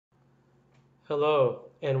Hello,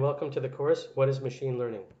 and welcome to the course, What is Machine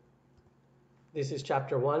Learning? This is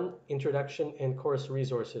Chapter 1, Introduction and Course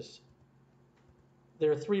Resources.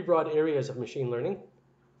 There are three broad areas of machine learning.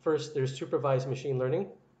 First, there's supervised machine learning.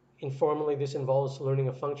 Informally, this involves learning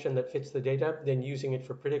a function that fits the data, then using it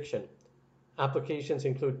for prediction. Applications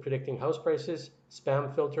include predicting house prices,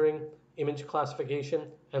 spam filtering, image classification,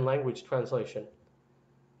 and language translation.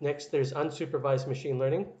 Next, there's unsupervised machine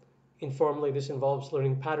learning. Informally, this involves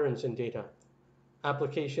learning patterns in data.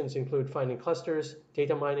 Applications include finding clusters,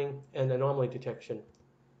 data mining, and anomaly detection.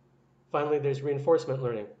 Finally, there's reinforcement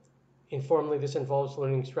learning. Informally, this involves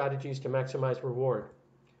learning strategies to maximize reward.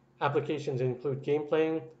 Applications include game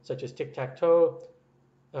playing, such as tic-tac-toe,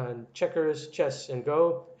 and checkers, chess, and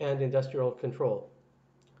go, and industrial control.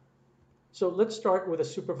 So let's start with a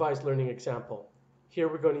supervised learning example. Here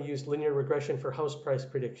we're going to use linear regression for house price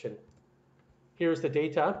prediction. Here's the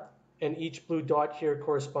data, and each blue dot here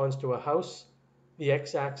corresponds to a house. The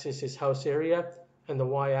x-axis is house area, and the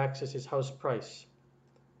y-axis is house price.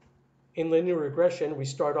 In linear regression, we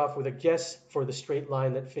start off with a guess for the straight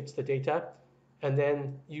line that fits the data, and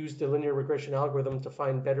then use the linear regression algorithm to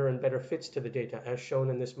find better and better fits to the data, as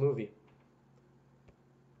shown in this movie.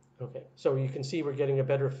 Okay, so you can see we're getting a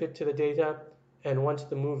better fit to the data, and once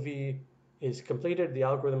the movie is completed, the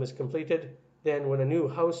algorithm is completed, then when a new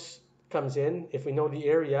house comes in, if we know the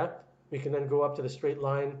area, we can then go up to the straight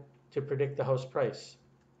line to predict the house price.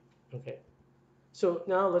 Okay, so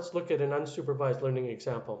now let's look at an unsupervised learning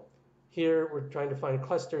example. Here we're trying to find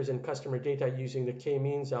clusters in customer data using the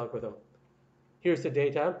k-means algorithm. Here's the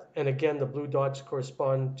data, and again the blue dots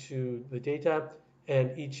correspond to the data,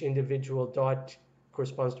 and each individual dot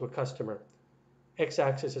corresponds to a customer.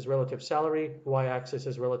 X-axis is relative salary, y-axis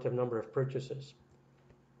is relative number of purchases.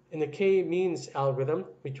 In the k-means algorithm,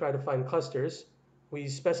 we try to find clusters. We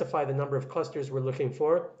specify the number of clusters we're looking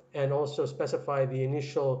for, and also specify the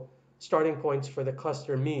initial starting points for the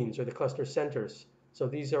cluster means or the cluster centers. So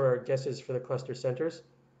these are our guesses for the cluster centers.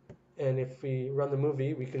 And if we run the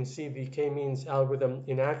movie, we can see the k-means algorithm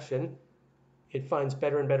in action. It finds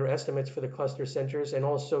better and better estimates for the cluster centers and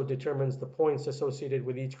also determines the points associated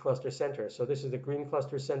with each cluster center. So this is the green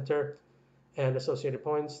cluster center and associated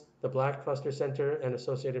points, the black cluster center and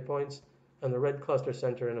associated points, and the red cluster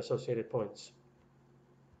center and associated points.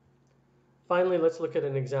 Finally, let's look at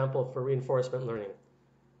an example for reinforcement learning.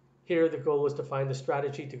 Here, the goal is to find a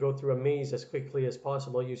strategy to go through a maze as quickly as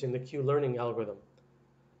possible using the Q-learning algorithm.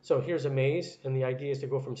 So here's a maze, and the idea is to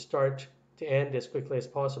go from start to end as quickly as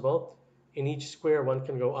possible. In each square, one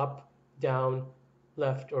can go up, down,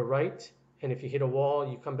 left, or right, and if you hit a wall,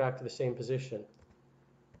 you come back to the same position.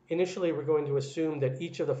 Initially, we're going to assume that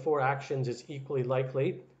each of the four actions is equally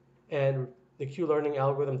likely, and the Q-learning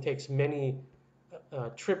algorithm takes many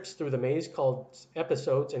trips through the maze called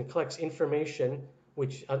episodes and collects information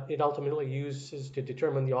which it ultimately uses to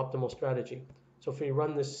determine the optimal strategy. So if we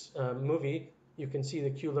run this movie, you can see the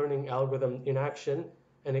Q-learning algorithm in action,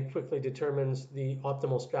 and it quickly determines the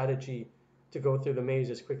optimal strategy to go through the maze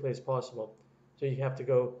as quickly as possible. So you have to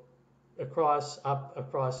go across, up,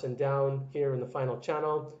 across, and down here in the final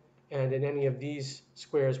channel, and in any of these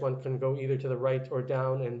squares one can go either to the right or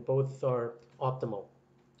down, and both are optimal.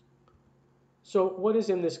 So what is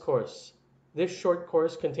in this course? This short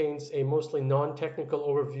course contains a mostly non-technical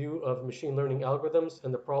overview of machine learning algorithms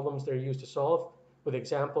and the problems they're used to solve, with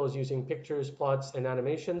examples using pictures, plots, and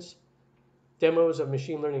animations, demos of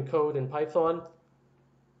machine learning code in Python,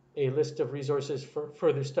 a list of resources for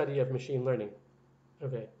further study of machine learning.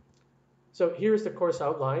 Okay, so here's the course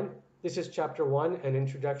outline. This is Chapter 1, an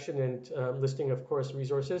introduction and listing of course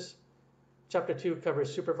resources. Chapter 2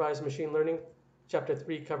 covers supervised machine learning. Chapter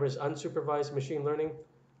 3 covers unsupervised machine learning.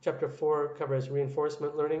 Chapter 4 covers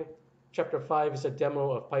reinforcement learning. Chapter 5 is a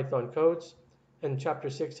demo of Python codes. And Chapter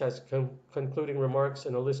 6 has concluding remarks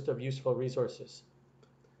and a list of useful resources.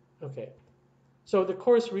 Okay, so the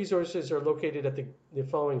course resources are located at the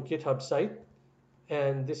following GitHub site.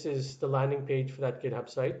 And this is the landing page for that GitHub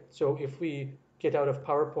site. So if we get out of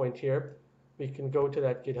PowerPoint here, we can go to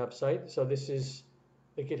that GitHub site. So this is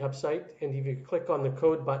the GitHub site. And if you click on the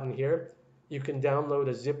code button here, you can download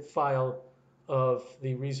a zip file of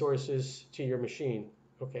the resources to your machine.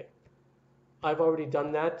 Okay, I've already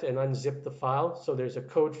done that and unzipped the file. So there's a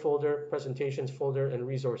code folder, presentations folder, and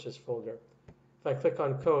resources folder. If I click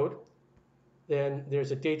on code, then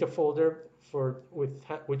there's a data folder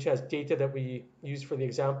which has data that we use for the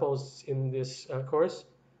examples in this course,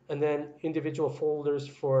 and then individual folders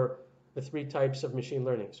for the three types of machine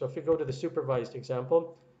learning. So if we go to the supervised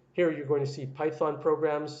example, here you're going to see Python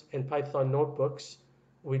programs and Python notebooks,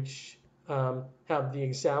 which have the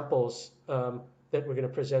examples that we're going to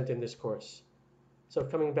present in this course. So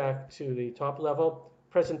coming back to the top level,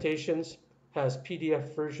 presentations has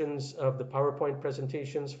PDF versions of the PowerPoint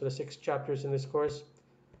presentations for the 6 chapters in this course.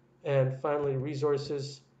 And finally,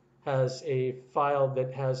 resources has a file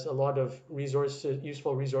that has a lot of resources,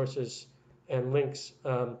 useful resources and links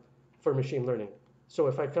for machine learning. So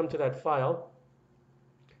if I come to that file,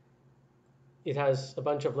 it has a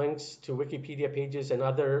bunch of links to Wikipedia pages and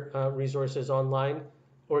other resources online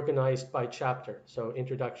organized by chapter. So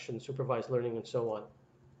introduction, supervised learning, and so on.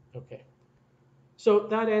 Okay. So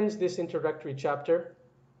that ends this introductory chapter.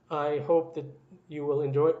 I hope that you will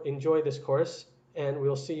enjoy this course, and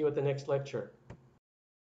we'll see you at the next lecture.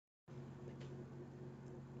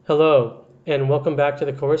 Hello, and welcome back to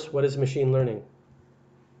the course, What is Machine Learning?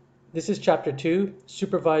 This is Chapter 2,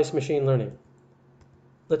 Supervised Machine Learning.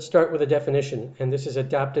 Let's start with a definition, and this is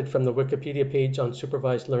adapted from the Wikipedia page on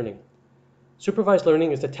supervised learning. Supervised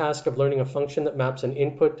learning is the task of learning a function that maps an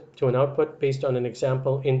input to an output based on an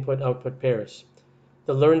example input-output pairs.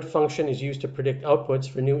 The learned function is used to predict outputs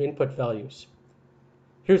for new input values.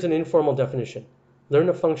 Here's an informal definition. Learn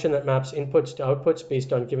a function that maps inputs to outputs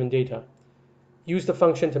based on given data. Use the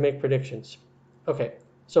function to make predictions. Okay,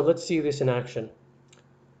 so let's see this in action.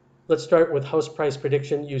 Let's start with house price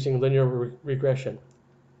prediction using linear regression.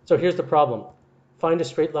 So here's the problem. Find a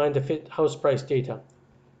straight line to fit house price data.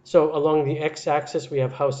 So along the x-axis we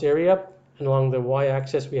have house area, and along the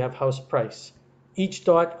y-axis we have house price. Each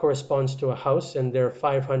dot corresponds to a house, and there are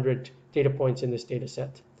 500 data points in this data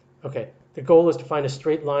set. Okay, the goal is to find a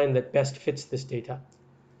straight line that best fits this data.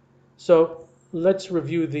 So let's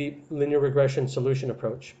review the linear regression solution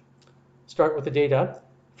approach. Start with the data.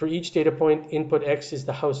 For each data point, input x is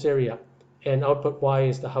the house area, and output y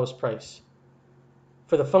is the house price.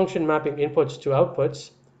 For the function mapping inputs to outputs,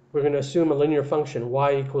 we're going to assume a linear function,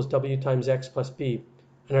 y equals w times x plus b,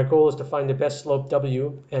 and our goal is to find the best slope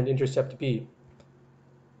w and intercept b.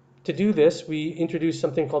 To do this, we introduce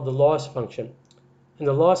something called the loss function, and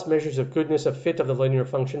the loss measures the goodness of fit of the linear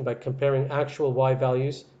function by comparing actual y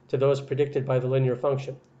values to those predicted by the linear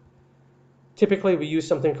function. Typically, we use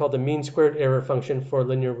something called the mean squared error function for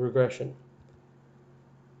linear regression.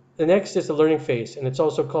 The next is the learning phase, and it's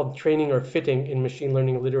also called training or fitting in machine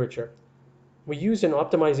learning literature. We use an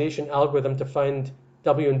optimization algorithm to find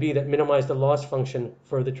w and b that minimize the loss function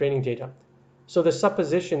for the training data. So the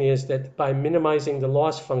supposition is that by minimizing the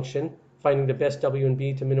loss function, finding the best w and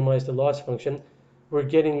b to minimize the loss function, we're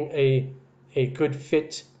getting a good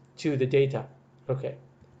fit to the data. Okay.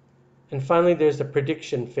 And finally, there's the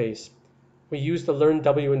prediction phase. We use the learned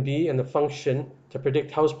w and b and the function to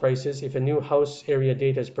predict house prices if a new house area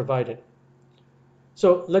data is provided.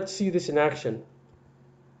 So let's see this in action.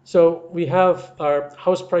 So we have our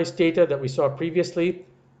house price data that we saw previously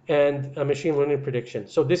and a machine learning prediction.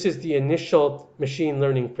 So this is the initial machine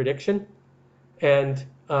learning prediction. And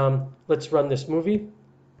let's run this movie.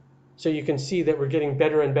 So you can see that we're getting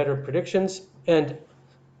better and better predictions. And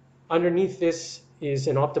underneath this is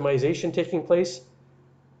an optimization taking place.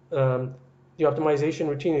 The optimization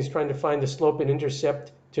routine is trying to find the slope and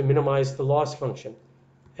intercept to minimize the loss function.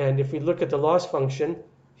 And if we look at the loss function,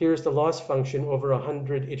 here's the loss function over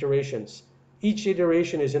 100 iterations. Each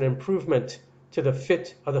iteration is an improvement to the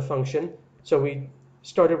fit of the function. So we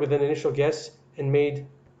started with an initial guess and made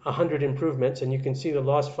 100 improvements, and you can see the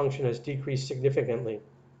loss function has decreased significantly.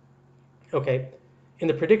 Okay, in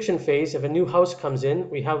the prediction phase, if a new house comes in,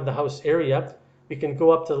 we have the house area, we can go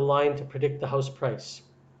up to the line to predict the house price.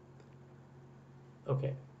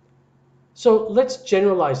 Okay, so let's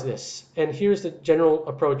generalize this, and here's the general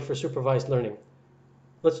approach for supervised learning.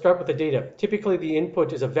 Let's start with the data. Typically, the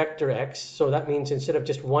input is a vector x, so that means instead of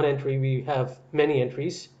just one entry, we have many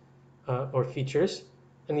entries or features,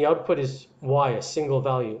 and the output is y, a single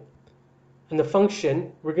value. And the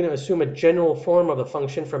function, we're going to assume a general form of the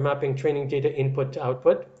function for mapping training data input to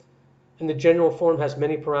output, and the general form has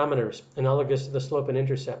many parameters, analogous to the slope and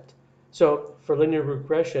intercept. So for linear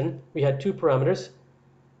regression, we had 2 parameters.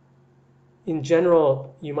 In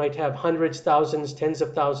general, you might have hundreds, thousands, tens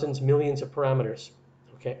of thousands, millions of parameters.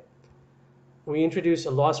 Okay. We introduce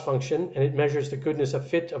a loss function, and it measures the goodness of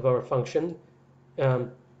fit of our function.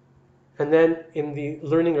 And then in the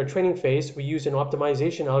learning or training phase, we use an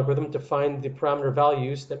optimization algorithm to find the parameter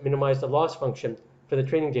values that minimize the loss function for the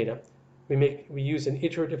training data. We use an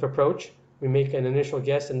iterative approach. We make an initial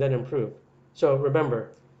guess and then improve. So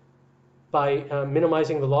remember, by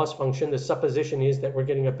minimizing the loss function, the supposition is that we're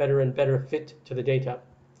getting a better and better fit to the data.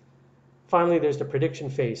 Finally, there's the prediction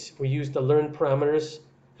phase. We use the learned parameters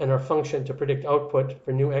and our function to predict output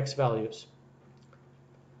for new x values.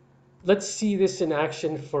 Let's see this in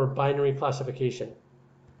action for binary classification.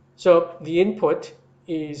 So the input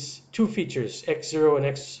is two features, x0 and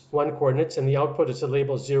x1 coordinates, and the output is a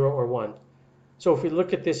label 0 or 1. So if we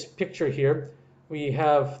look at this picture here, we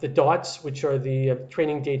have the dots, which are the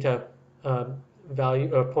training data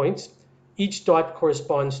points. Each dot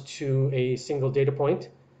corresponds to a single data point.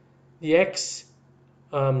 The x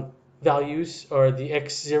values are the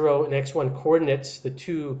x0 and x1 coordinates, the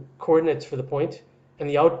two coordinates for the point, and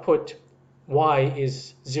the output y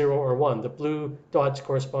is 0 or 1. The blue dots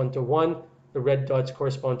correspond to 1, the red dots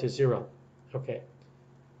correspond to 0. Okay.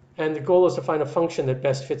 And the goal is to find a function that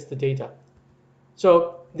best fits the data.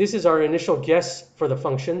 So this is our initial guess for the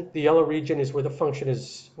function. The yellow region is where the function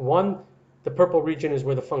is 1. The purple region is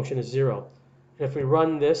where the function is 0. And if we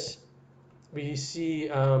run this, we see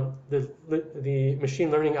the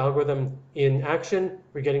machine learning algorithm in action.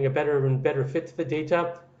 We're getting a better and better fit to the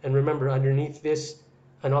data. And remember, underneath this,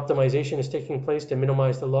 an optimization is taking place to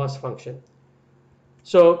minimize the loss function.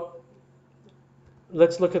 So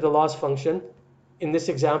let's look at the loss function. In this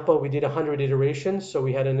example, we did 100 iterations, so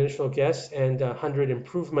we had an initial guess and 100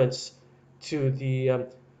 improvements to the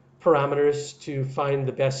parameters to find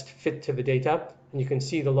the best fit to the data. And you can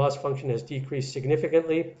see the loss function has decreased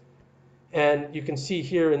significantly. And you can see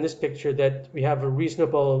here in this picture that we have a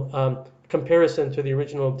reasonable comparison to the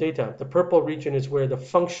original data. The purple region is where the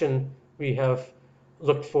function we have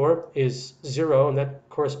looked for is 0, and that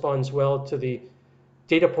corresponds well to the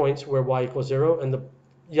data points where y equals 0. And the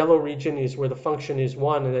yellow region is where the function is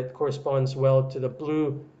 1, and that corresponds well to the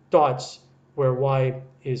blue dots where y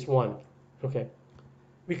is 1. Okay.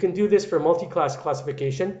 We can do this for multi-class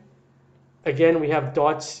classification. Again, we have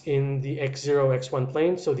dots in the x0, x1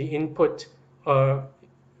 plane, so the input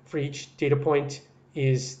for each data point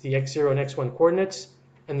is the x0 and x1 coordinates,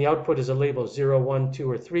 and the output is a label 0, 1, 2,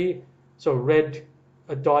 or 3. So red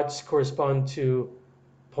dots correspond to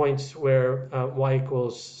points where y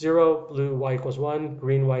equals 0, blue y equals 1,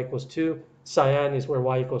 green y equals 2, cyan is where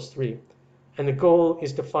y equals 3. And the goal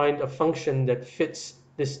is to find a function that fits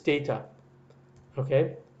this data.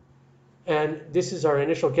 Okay? And this is our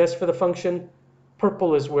initial guess for the function.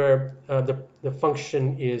 Purple is where the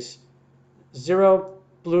function is 0,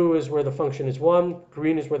 blue is where the function is 1,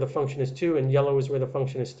 green is where the function is 2, and yellow is where the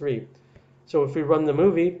function is 3. So if we run the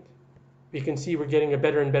movie, we can see we're getting a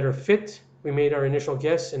better and better fit. We made our initial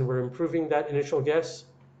guess and we're improving that initial guess.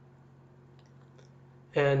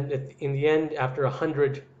 And in the end, after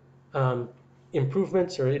 100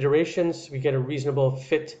 improvements or iterations, we get a reasonable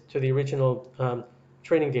fit to the original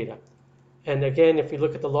training data. And again, if we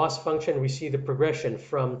look at the loss function, we see the progression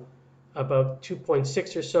from about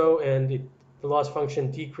 2.6 or so, and the loss function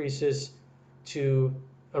decreases to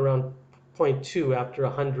around 0.2 after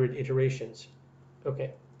 100 iterations.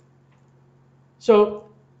 Okay. So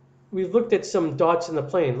we've looked at some dots in the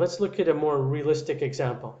plane. Let's look at a more realistic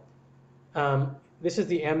example. This is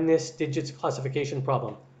the MNIST digits classification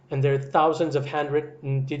problem, and there are thousands of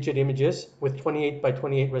handwritten digit images with 28 by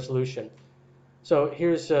 28 resolution. So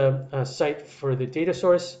here's a site for the data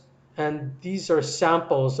source, and these are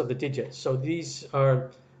samples of the digits. So these are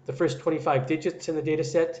the first 25 digits in the data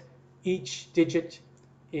set. Each digit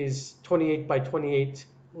is 28 by 28,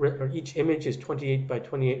 or each image is 28 by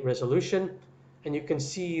 28 resolution, and you can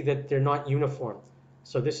see that they're not uniform.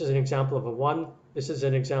 So this is an example of a 1, this is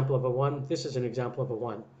an example of a 1, this is an example of a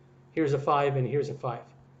 1. Here's a 5, and here's a 5.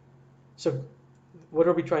 So what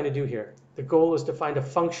are we trying to do here? The goal is to find a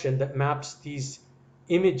function that maps these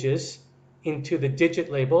images into the digit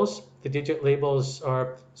labels. The digit labels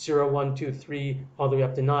are 0, 1, 2, 3, all the way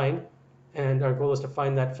up to 9. And our goal is to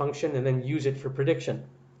find that function and then use it for prediction.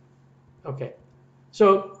 Okay,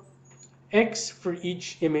 so x for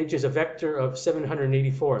each image is a vector of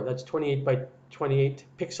 784. That's 28 by 28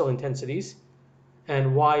 pixel intensities.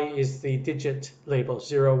 And y is the digit label,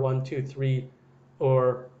 0, 1, 2, 3,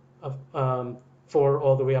 or 4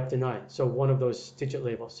 all the way up to 9. So one of those digit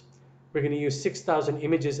labels. We're going to use 6,000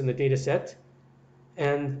 images in the data set.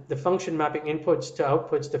 And the function mapping inputs to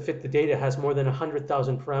outputs to fit the data has more than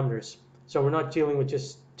 100,000 parameters. So we're not dealing with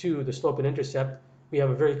just 2, the slope and intercept. We have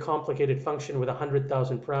a very complicated function with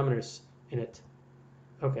 100,000 parameters in it.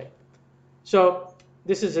 Okay, so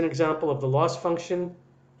this is an example of the loss function.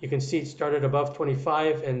 You can see it started above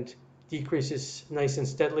 25 and decreases nice and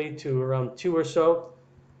steadily to around 2 or so.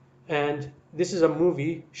 And this is a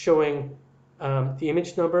movie showing the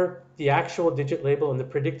image number, the actual digit label, and the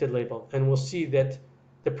predicted label. And we'll see that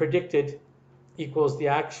the predicted equals the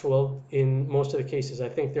actual in most of the cases. I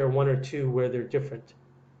think there are 1 or 2 where they're different.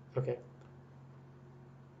 Okay.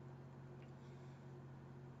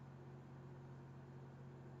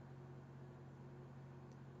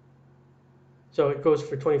 So it goes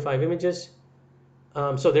for 25 images.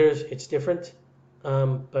 So it's different.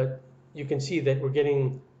 but you can see that we're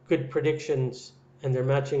getting good predictions and they're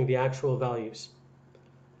matching the actual values.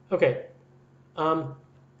 Okay,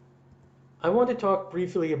 I want to talk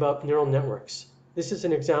briefly about neural networks. This is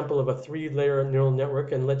an example of a 3-layer neural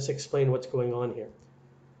network, and let's explain what's going on here.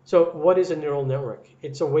 So what is a neural network?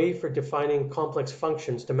 It's a way for defining complex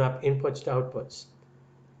functions to map inputs to outputs.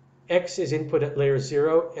 X is input at layer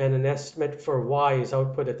 0, and an estimate for Y is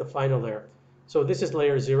output at the final layer. So this is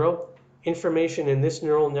layer 0. Information in this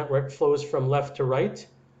neural network flows from left to right,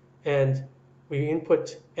 and we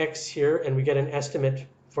input X here, and we get an estimate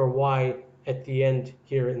for Y at the end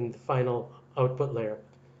here in the final output layer.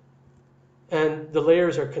 And the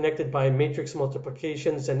layers are connected by matrix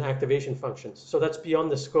multiplications and activation functions. So that's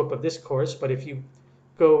beyond the scope of this course, but if you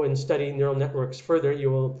go and study neural networks further, you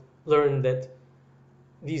will learn that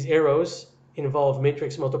these arrows involve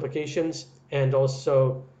matrix multiplications and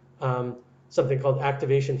also something called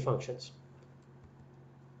activation functions.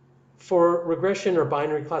 For regression or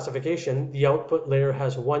binary classification, the output layer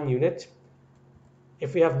has 1 unit.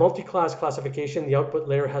 If we have multi-class classification, the output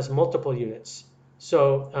layer has multiple units.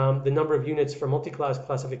 So the number of units for multi-class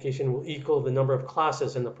classification will equal the number of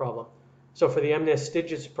classes in the problem. So for the MNIST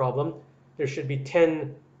digits problem, there should be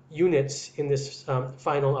 10 units in this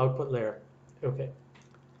final output layer. Okay.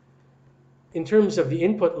 In terms of the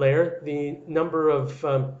input layer, the number of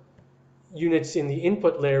units in the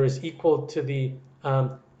input layer is equal to the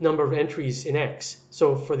number of entries in X.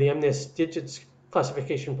 So for the MNIST digits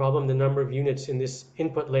classification problem, the number of units in this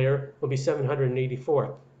input layer will be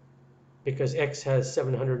 784 because X has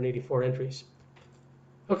 784 entries.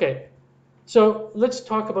 Okay, so let's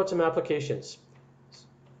talk about some applications.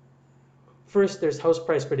 First, there's house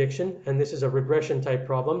price prediction, and this is a regression type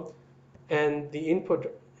problem. And the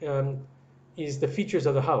input is the features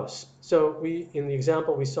of the house. So in the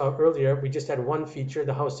example we saw earlier, we just had one feature,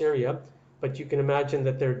 the house area, but you can imagine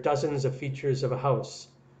that there are dozens of features of a house,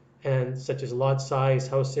 and such as lot size,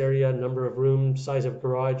 house area, number of rooms, size of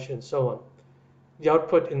garage, and so on. The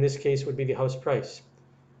output in this case would be the house price.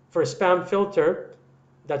 For a spam filter,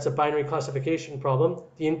 that's a binary classification problem.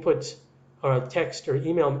 The inputs are text or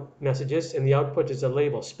email messages, and the output is a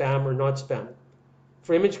label, spam or not spam.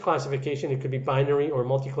 For image classification, it could be binary or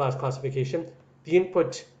multi-class classification. The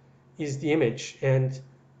input is the image, and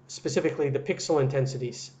specifically the pixel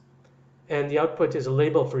intensities. And the output is a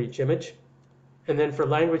label for each image. And then for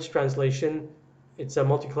language translation, it's a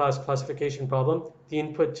multi-class classification problem. The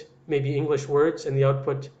input may be English words, and the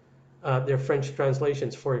output, they're French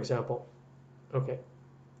translations, for example. Okay.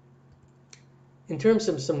 In terms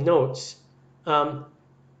of some notes, for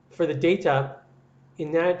the data,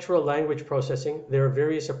 in natural language processing, there are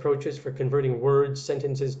various approaches for converting words,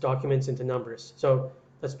 sentences, documents into numbers. So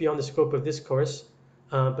that's beyond the scope of this course,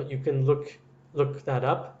 but you can look that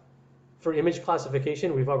up. For image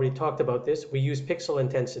classification, we've already talked about this. We use pixel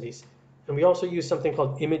intensities. And we also use something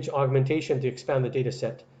called image augmentation to expand the data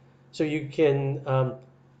set. So you can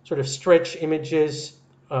sort of stretch images,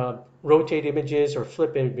 rotate images, or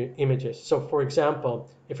flip images. So for example,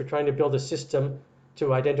 if we're trying to build a system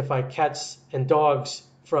to identify cats and dogs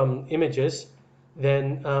from images,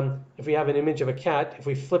 then if we have an image of a cat, if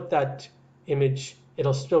we flip that image,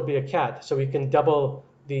 it'll still be a cat. So we can double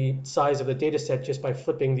the size of the data set just by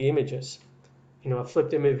flipping the images. You know, a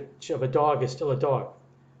flipped image of a dog is still a dog.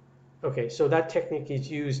 Okay, so that technique is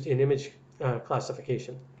used in image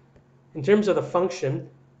classification. In terms of the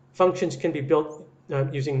functions can be built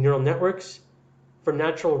using neural networks. For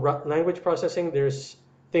natural language processing, there's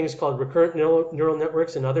things called recurrent neural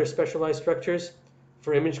networks and other specialized structures.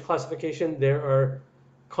 For image classification, there are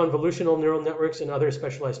convolutional neural networks and other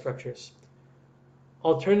specialized structures.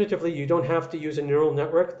 Alternatively, you don't have to use a neural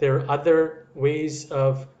network. There are other ways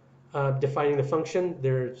of defining the function.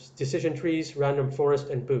 There's decision trees, random forest,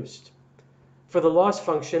 and boost. For the loss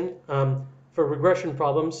function, for regression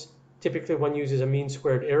problems, typically one uses a mean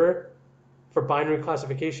squared error. For binary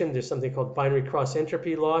classification, there's something called binary cross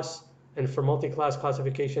entropy loss. And for multi-class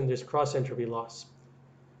classification, there's cross entropy loss.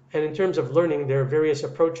 And in terms of learning, there are various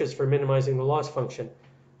approaches for minimizing the loss function.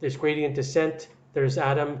 There's gradient descent, there's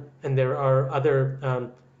Adam, and there are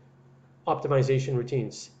other optimization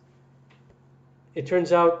routines. It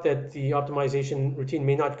turns out that the optimization routine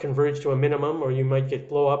may not converge to a minimum, or you might get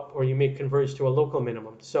blow up, or you may converge to a local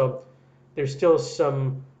minimum. So there's still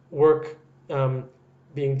some work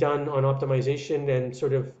being done on optimization, and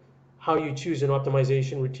sort of how you choose an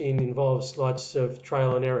optimization routine involves lots of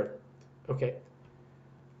trial and error. Okay.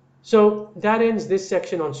 So that ends this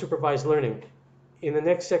section on supervised learning. In the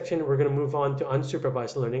next section, we're going to move on to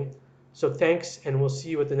unsupervised learning. So thanks, and we'll see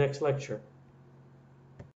you at the next lecture.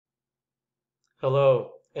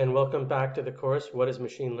 Hello, and welcome back to the course, What is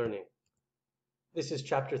Machine Learning? This is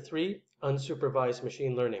Chapter 3, Unsupervised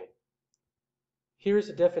Machine Learning. Here's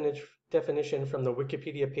a definition from the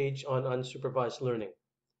Wikipedia page on unsupervised learning.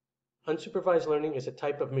 Unsupervised learning is a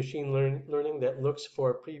type of machine learning that looks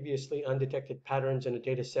for previously undetected patterns in a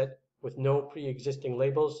data set with no pre-existing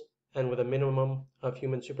labels and with a minimum of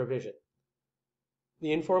human supervision.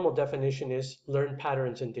 The informal definition is learn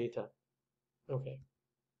patterns in data. Okay.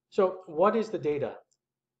 So what is the data?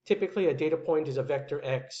 Typically, a data point is a vector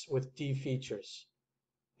X with D features.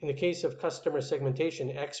 In the case of customer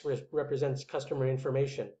segmentation, X represents customer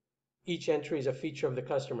information. Each entry is a feature of the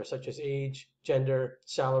customer, such as age, gender,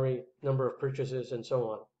 salary, number of purchases, and so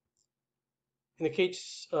on. In the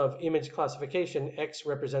case of image classification, X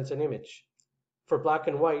represents an image. For black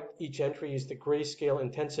and white, each entry is the grayscale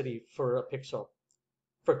intensity for a pixel.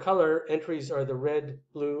 For color, entries are the red,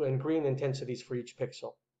 blue, and green intensities for each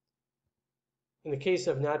pixel. In the case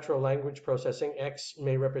of natural language processing, X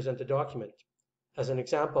may represent a document. As an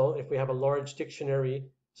example, if we have a large dictionary,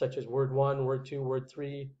 such as word 1, word 2, word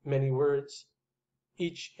 3, many words,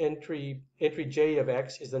 each entry J of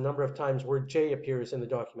X is the number of times word J appears in the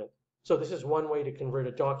document. So this is one way to convert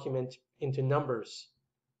a document into numbers.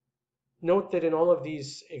 Note that in all of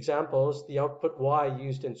these examples, the output Y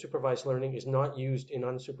used in supervised learning is not used in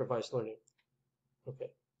unsupervised learning. Okay,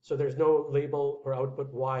 so there's no label or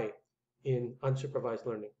output Y in unsupervised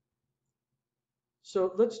learning.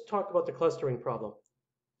 So let's talk about the clustering problem.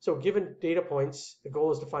 So given data points, the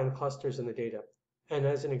goal is to find clusters in the data. And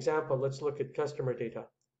as an example, let's look at customer data.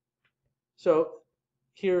 So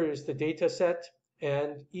here is the data set,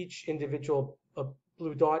 and each individual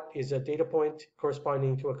blue dot is a data point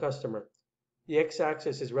corresponding to a customer. The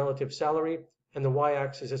x-axis is relative salary, and the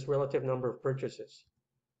y-axis is relative number of purchases.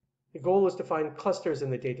 The goal is to find clusters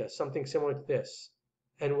in the data, something similar to this.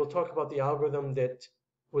 And we'll talk about the algorithm that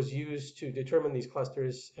was used to determine these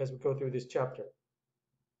clusters as we go through this chapter.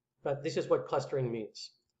 But this is what clustering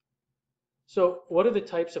means. So what are the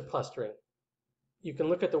types of clustering? You can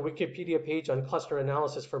look at the Wikipedia page on cluster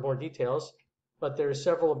analysis for more details, but there are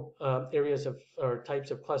several areas or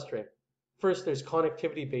types of clustering. First, there's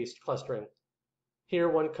connectivity-based clustering. Here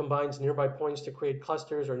one combines nearby points to create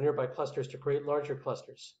clusters or nearby clusters to create larger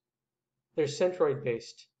clusters. There's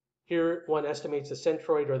centroid-based. Here one estimates the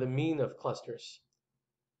centroid or the mean of clusters.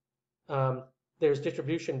 There's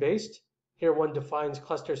distribution-based. Here one defines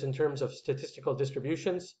clusters in terms of statistical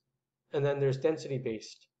distributions. And then there's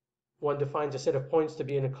density-based. One defines a set of points to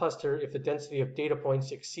be in a cluster if the density of data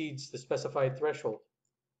points exceeds the specified threshold.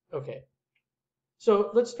 Okay,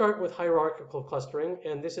 so let's start with hierarchical clustering,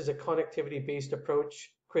 and this is a connectivity-based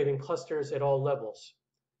approach creating clusters at all levels.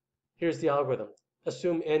 Here's the algorithm.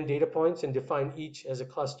 Assume n data points and define each as a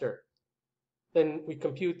cluster. Then we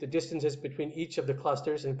compute the distances between each of the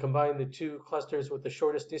clusters and combine the two clusters with the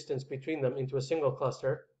shortest distance between them into a single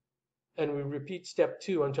cluster. And we repeat step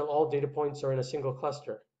 2 until all data points are in a single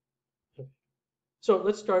cluster. So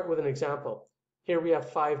let's start with an example. Here we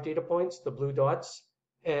have 5 data points, the blue dots,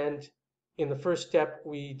 and in the first step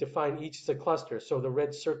we define each as a cluster. So the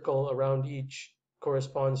red circle around each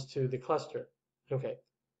corresponds to the cluster. Okay.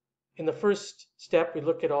 In the first step, we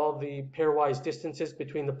look at all the pairwise distances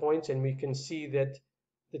between the points, and we can see that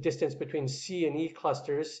the distance between C and E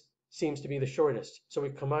clusters seems to be the shortest. So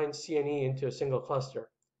we combine C and E into a single cluster.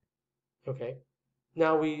 Okay.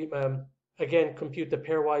 Now we again compute the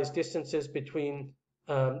pairwise distances between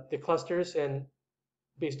the clusters, and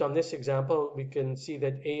based on this example, we can see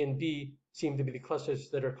that A and B seem to be the clusters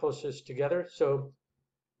that are closest together. So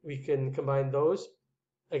we can combine those.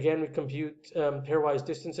 Again, we compute pairwise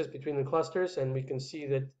distances between the clusters, and we can see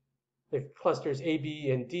that the clusters A, B,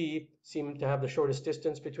 and D seem to have the shortest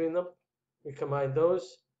distance between them. We combine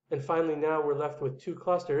those, and finally now we're left with 2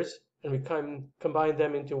 clusters, and we combine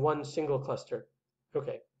them into one single cluster.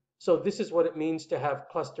 Okay, so this is what it means to have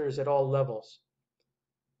clusters at all levels.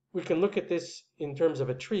 We can look at this in terms of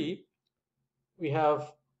a tree. We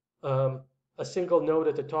have a single node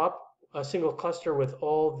at the top, a single cluster with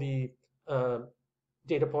all the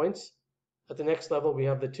data points. At the next level, we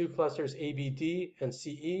have the 2 clusters A, B, D, and C,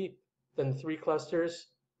 E, then 3 clusters,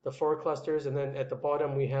 the 4 clusters, and then at the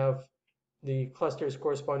bottom we have the clusters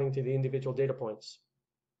corresponding to the individual data points.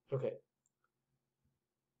 Okay.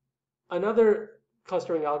 Another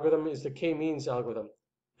clustering algorithm is the k-means algorithm,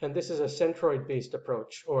 and this is a centroid-based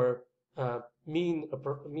approach, or mean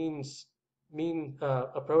approach,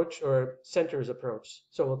 or centers approach.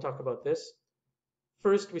 So we'll talk about this.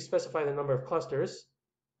 First, we specify the number of clusters,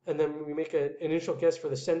 and then we make an initial guess for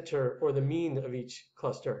the center or the mean of each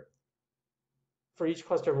cluster. For each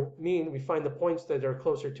cluster mean, we find the points that are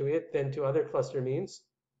closer to it than to other cluster means,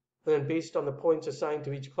 And then based on the points assigned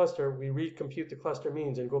to each cluster, we recompute the cluster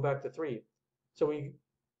means and go back to 3. So we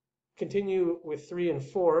continue with 3 and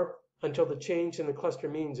 4 until the change in the cluster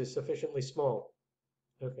means is sufficiently small.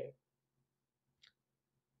 Okay.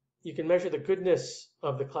 You can measure the goodness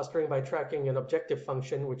of the clustering by tracking an objective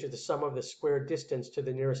function, which is the sum of the square distance to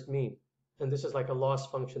the nearest mean. And this is like a loss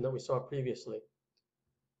function that we saw previously.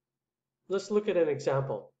 Let's look at an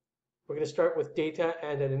example. We're going to start with data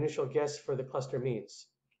and an initial guess for the cluster means.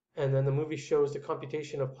 And then the movie shows the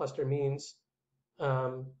computation of cluster means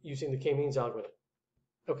using the k-means algorithm.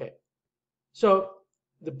 Okay, so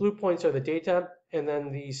the blue points are the data, and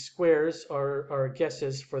then the squares are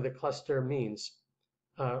guesses for the cluster means,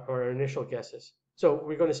 or initial guesses. So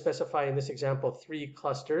we're going to specify in this example 3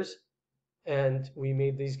 clusters, and we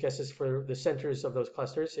made these guesses for the centers of those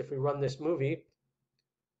clusters. If we run this movie,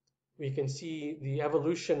 we can see the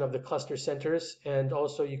evolution of the cluster centers, and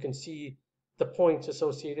also you can see the points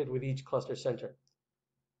associated with each cluster center.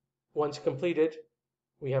 Once completed,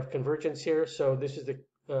 we have convergence here. So this is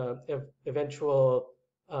the eventual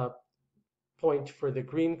point for the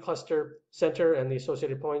green cluster center and the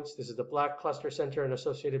associated points. This is the black cluster center and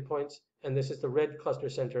associated points. And this is the red cluster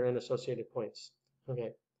center and associated points.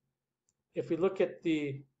 Okay. If we look at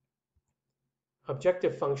the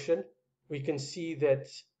objective function, we can see that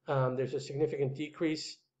there's a significant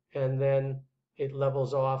decrease, and then it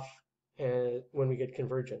levels off when we get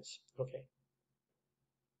convergence. Okay.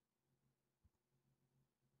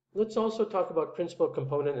 Let's also talk about principal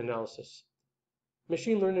component analysis.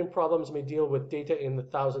 Machine learning problems may deal with data in the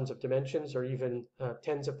thousands of dimensions, or even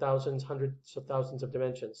tens of thousands, hundreds of thousands of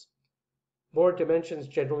dimensions. More dimensions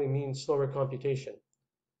generally mean slower computation.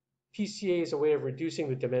 PCA is a way of reducing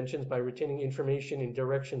the dimensions by retaining information in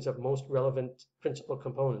directions of most relevant principal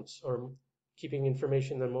components, or keeping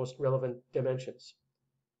information in the most relevant dimensions.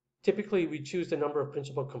 Typically, we choose the number of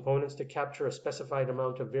principal components to capture a specified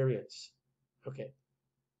amount of variance. Okay.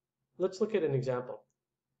 Let's look at an example.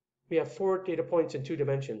 We have 4 data points in 2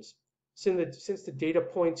 dimensions. Since the data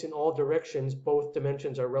points in all directions, both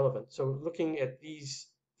dimensions are relevant. So looking at these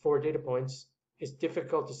 4 data points, it's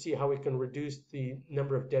difficult to see how we can reduce the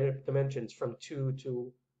number of dimensions from 2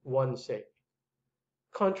 to 1, say.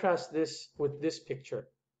 Contrast this with this picture.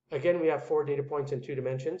 Again, we have 4 data points in 2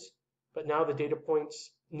 dimensions, but now the data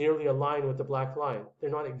points nearly align with the black line. They're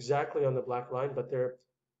not exactly on the black line, but they're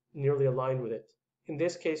nearly aligned with it. In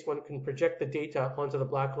this case, one can project the data onto the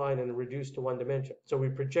black line and reduce to 1 dimension. So we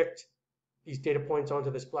project these data points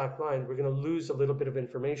onto this black line. We're going to lose a little bit of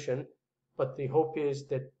information, but the hope is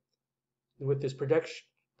that with this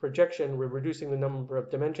projection, we're reducing the number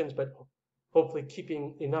of dimensions, but hopefully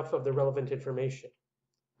keeping enough of the relevant information.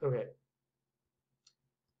 Okay.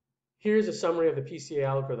 Here's a summary of the PCA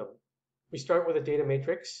algorithm. We start with a data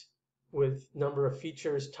matrix with number of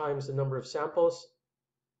features times the number of samples.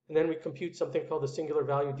 And then we compute something called the singular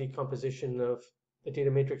value decomposition of the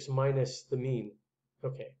data matrix minus the mean.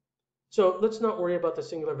 Okay, so let's not worry about the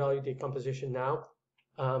singular value decomposition now.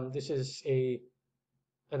 This is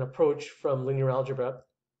an approach from linear algebra.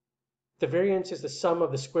 The variance is the sum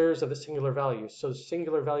of the squares of the singular values. So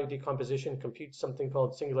singular value decomposition computes something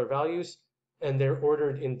called singular values, and they're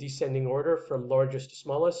ordered in descending order from largest to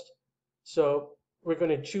smallest. So we're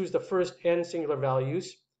going to choose the first n singular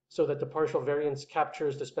values so that the partial variance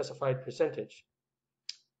captures the specified percentage.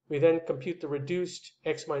 We then compute the reduced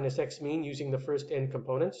x minus x mean using the first n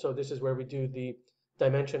components. So this is where we do the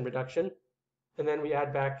dimension reduction. And then we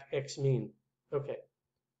add back x mean. Okay.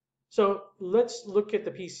 So let's look at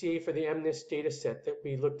the PCA for the MNIST data set that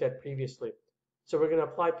we looked at previously. So we're going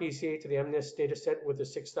to apply PCA to the MNIST data set with the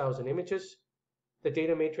 6,000 images. The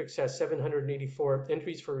data matrix has 784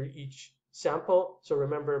 entries for each sample. So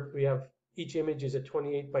remember, we have each image is a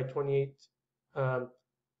 28 by 28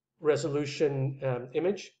 resolution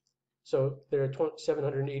image. So there are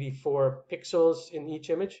 784 pixels in each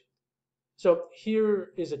image. So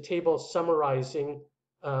here is a table summarizing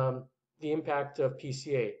the impact of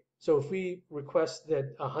PCA. So if we request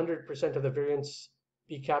that 100% of the variance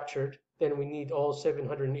be captured, then we need all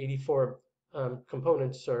 784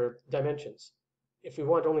 components or dimensions. If we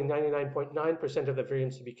want only 99.9% of the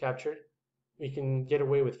variance to be captured, we can get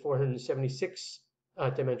away with 476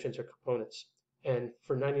 dimensions or components. And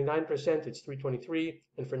for 99%, it's 323,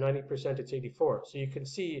 and for 90%, it's 84. So you can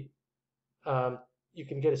see you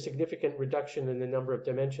can get a significant reduction in the number of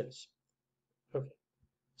dimensions. Okay.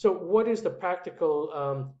 So what is the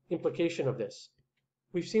practical implication of this?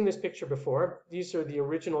 We've seen this picture before. These are the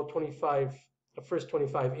original first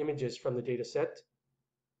 25 images from the data set.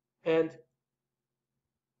 And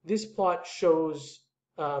this plot shows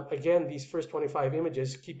again, these first 25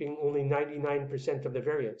 images keeping only 99% of the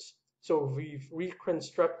variance. So we've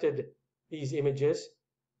reconstructed these images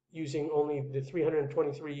using only the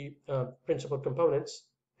 323 principal components,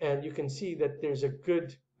 and you can see that there's a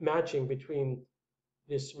good matching between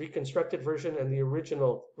this reconstructed version and the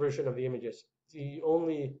original version of the images. The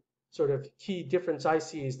only sort of key difference I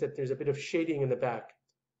see is that there's a bit of shading in the back.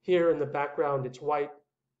 Here in the background, it's white,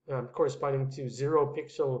 corresponding to 0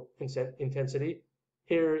 pixel intensity.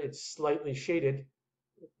 Here it's slightly shaded,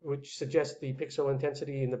 which suggests the pixel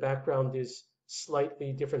intensity in the background is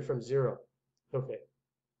slightly different from 0. Okay.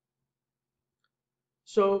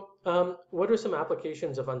 So what are some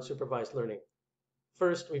applications of unsupervised learning?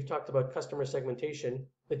 First, we've talked about customer segmentation.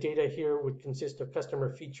 The data here would consist of customer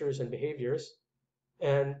features and behaviors.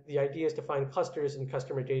 And the idea is to find clusters in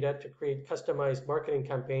customer data to create customized marketing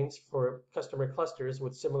campaigns for customer clusters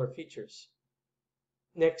with similar features.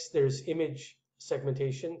 Next, there's image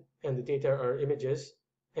segmentation, and the data are images.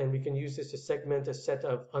 And we can use this to segment a set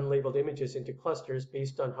of unlabeled images into clusters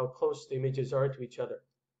based on how close the images are to each other.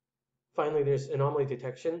 Finally, there's anomaly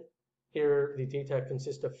detection. Here, the data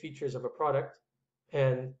consists of features of a product,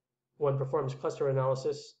 and one performs cluster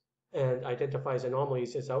analysis and identifies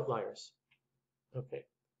anomalies as outliers. Okay.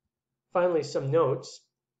 Finally, some notes.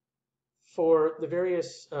 For the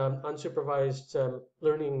various unsupervised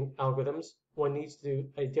learning algorithms, one needs to do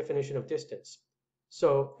a definition of distance.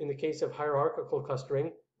 So in the case of hierarchical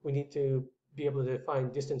clustering, we need to be able to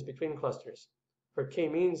define distance between clusters. For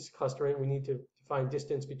k-means clustering, we need to define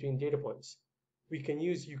distance between data points. We can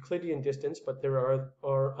use Euclidean distance, but there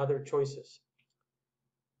are other choices.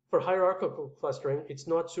 For hierarchical clustering, it's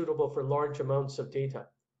not suitable for large amounts of data.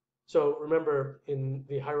 So remember, in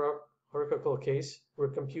the hierarchical case, we're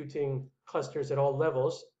computing clusters at all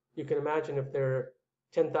levels. You can imagine if there are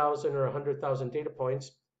 10,000 or 100,000 data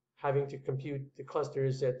points, having to compute the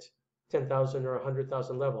clusters at 10,000 or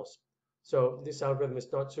 100,000 levels. So this algorithm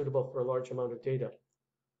is not suitable for a large amount of data.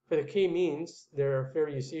 For the k-means, there are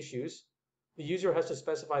various issues. The user has to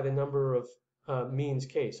specify the number of means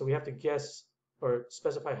k. So we have to guess or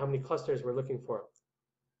specify how many clusters we're looking for.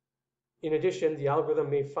 In addition, the algorithm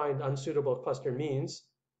may find unsuitable cluster means.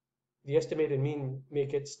 The estimated mean may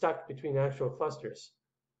get stuck between actual clusters.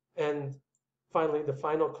 And finally, the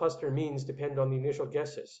final cluster means depend on the initial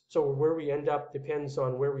guesses. So where we end up depends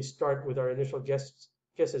on where we start with our initial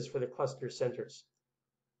guesses for the cluster centers.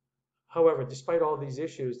 However, despite all these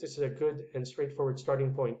issues, this is a good and straightforward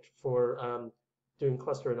starting point for doing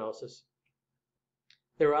cluster analysis.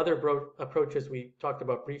 There are other approaches we talked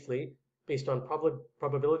about briefly, based on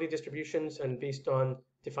probability distributions and based on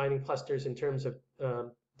defining clusters in terms of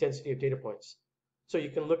density of data points. So you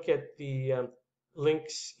can look at the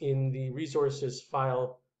links in the resources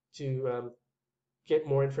file to get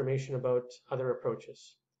more information about other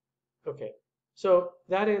approaches. Okay, so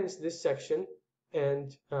that ends this section,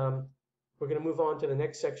 and we're going to move on to the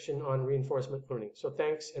next section on reinforcement learning. So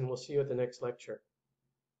thanks, and we'll see you at the next lecture.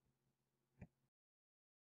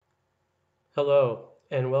 Hello,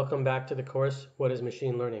 and welcome back to the course, What is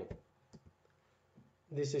Machine Learning?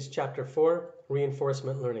 This is Chapter 4,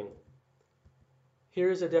 Reinforcement Learning.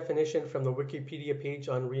 Here's a definition from the Wikipedia page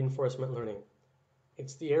on reinforcement learning.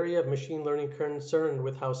 It's the area of machine learning concerned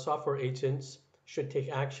with how software agents should take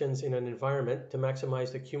actions in an environment to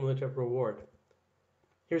maximize the cumulative reward.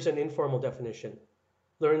 Here's an informal definition.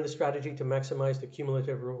 Learn the strategy to maximize the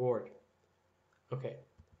cumulative reward. Okay,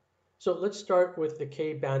 so let's start with the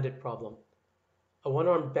K-bandit problem. A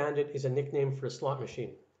one-armed bandit is a nickname for a slot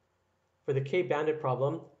machine. For the K-bandit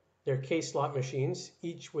problem, there are K slot machines,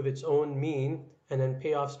 each with its own mean, and then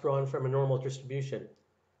payoffs drawn from a normal distribution.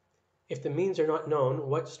 If the means are not known,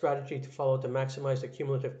 what strategy to follow to maximize the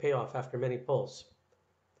cumulative payoff after many pulls?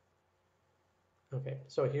 Okay,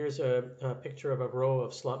 so here's a picture of a row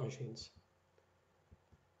of slot machines.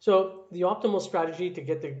 So the optimal strategy to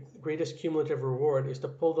get the greatest cumulative reward is to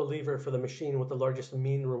pull the lever for the machine with the largest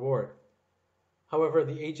mean reward. However,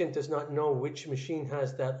 the agent does not know which machine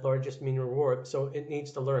has that largest mean reward, so it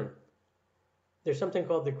needs to learn. There's something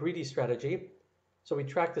called the greedy strategy. So we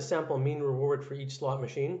track the sample mean reward for each slot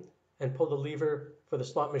machine and pull the lever for the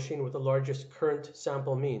slot machine with the largest current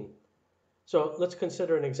sample mean. So let's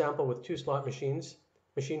consider an example with two slot machines.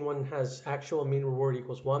 Machine 1 has actual mean reward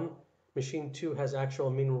equals 1. Machine 2 has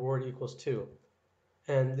actual mean reward equals 2.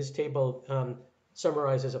 And this table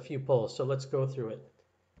summarizes a few pulls, so let's go through it.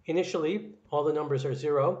 Initially, all the numbers are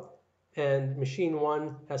 0, and machine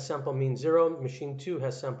 1 has sample mean 0, machine 2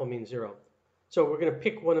 has sample mean 0. So we're going to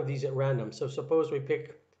pick one of these at random. So suppose we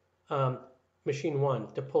pick machine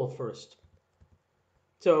 1 to pull first.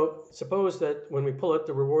 So suppose that when we pull it,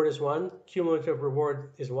 the reward is 1, cumulative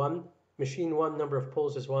reward is 1, machine 1 number of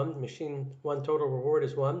pulls is 1, machine 1 total reward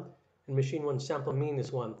is 1, and machine 1 sample mean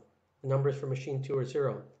is 1. The numbers for machine 2 are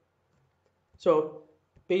 0. So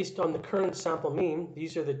based on the current sample mean,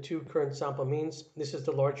 these are the two current sample means. This is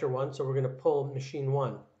the larger one, so we're going to pull machine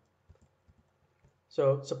 1.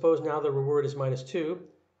 So suppose now the reward is -2.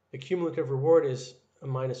 The cumulative reward is a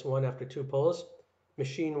 -1 after 2 pulls.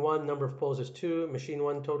 Machine 1 number of pulls is 2. Machine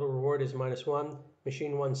 1 total reward is -1.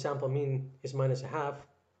 Machine 1 sample mean is -0.5.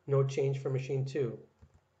 No change for machine 2.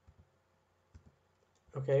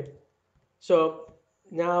 Okay, so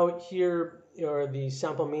now here are the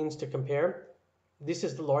sample means to compare. This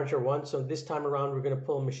is the larger one, so this time around we're going to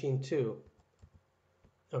pull machine 2.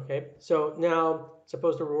 Okay, so now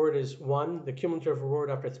suppose the reward is 1, the cumulative reward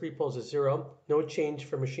after 3 pulls is 0, no change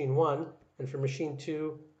for machine 1, and for machine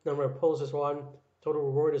 2, number of pulls is 1, total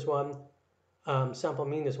reward is 1, sample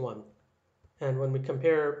mean is 1. And when we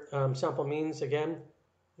compare sample means again,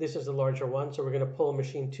 this is the larger one, so we're going to pull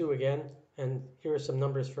machine 2 again, and here are some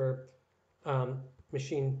numbers for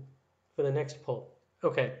machine for the next pull.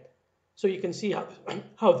 Okay, so you can see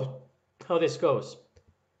how this goes.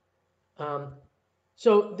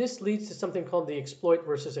 So this leads to something called the exploit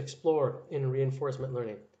versus explore in reinforcement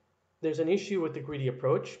learning. There's an issue with the greedy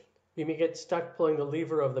approach. We may get stuck pulling the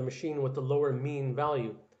lever of the machine with the lower mean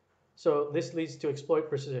value. So this leads to exploit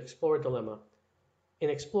versus explore dilemma. In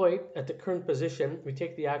exploit, at the current position, we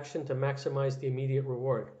take the action to maximize the immediate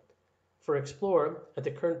reward. For explore, at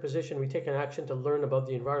the current position, we take an action to learn about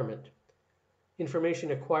the environment.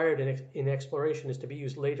 Information acquired in exploration is to be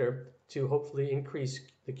used later to hopefully increase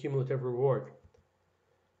the cumulative reward.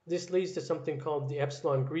 This leads to something called the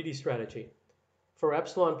epsilon greedy strategy. For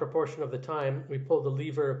epsilon proportion of the time, we pull the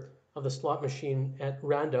lever of the slot machine at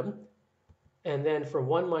random, and then for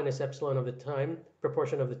 1 minus epsilon of the time,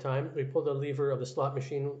 proportion of the time, we pull the lever of the slot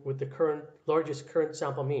machine with the largest current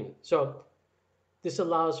sample mean. So this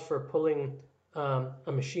allows for pulling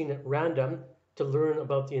a machine at random to learn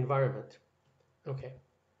about the environment. Okay,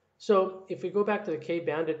 so if we go back to the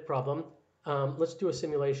K-bandit problem, let's do a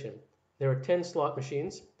simulation. There are 10 slot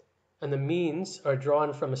machines, and the means are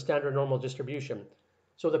drawn from a standard normal distribution.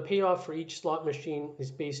 So the payoff for each slot machine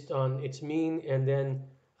is based on its mean, and then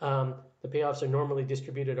the payoffs are normally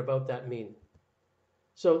distributed about that mean.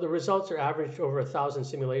 So the results are averaged over 1,000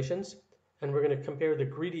 simulations, and we're going to compare the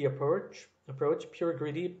greedy approach, pure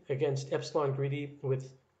greedy, against epsilon greedy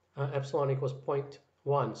with epsilon equals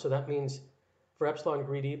 0.1. So that means for epsilon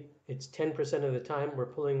greedy, it's 10% of the time we're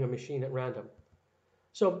pulling a machine at random.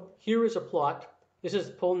 So here is a plot. This is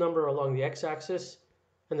the pull number along the x-axis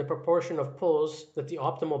and the proportion of pulls that the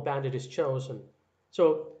optimal bandit is chosen.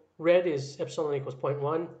 So red is epsilon equals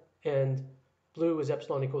 0.1 and blue is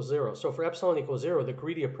epsilon equals 0. So for epsilon equals 0, the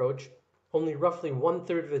greedy approach, only roughly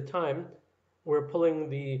 1/3 of the time we're pulling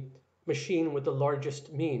the machine with the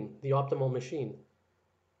largest mean, the optimal machine.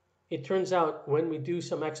 It turns out when we do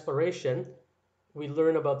some exploration, we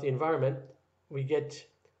learn about the environment, we get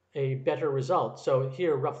a better result. So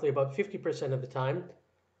here, roughly about 50% of the time,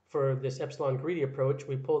 for this epsilon greedy approach,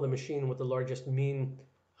 we pull the machine with the largest mean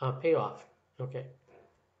payoff. Okay.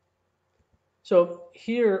 So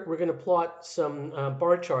here we're going to plot some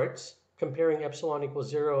bar charts comparing epsilon equals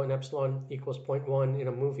 0 and epsilon equals 0.1 in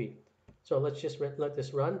a movie. So let's just let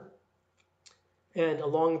this run. And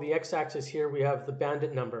along the x-axis here, we have the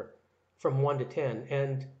bandit number from 1 to 10.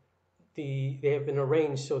 And they have been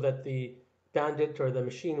arranged so that the bandit or the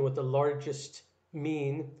machine with the largest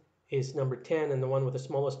mean is number 10 and the one with the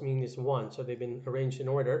smallest mean is 1. So they've been arranged in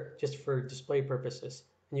order just for display purposes.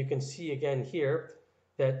 And you can see again here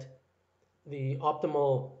that the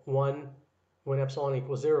optimal one when epsilon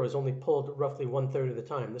equals 0 is only pulled roughly 1/3 of the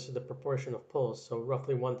time. This is the proportion of pulls, so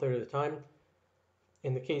roughly 1/3 of the time.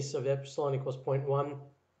 In the case of epsilon equals 0.1,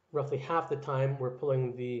 roughly half the time we're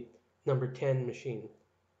pulling the number 10 machine.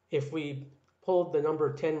 If we pulled the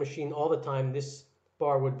number 10 machine all the time, this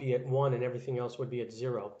bar would be at 1 and everything else would be at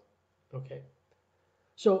 0. Okay.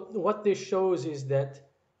 So what this shows is that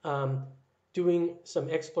doing some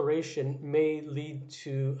exploration may lead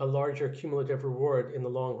to a larger cumulative reward in the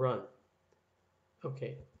long run.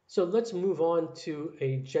 Okay, so let's move on to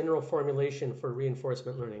a general formulation for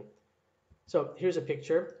reinforcement learning. So here's a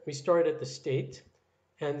picture. We start at the state,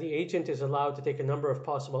 and the agent is allowed to take a number of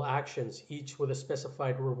possible actions, each with a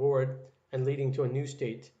specified reward and leading to a new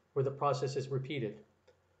state where the process is repeated.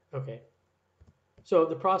 Okay, so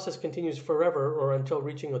the process continues forever or until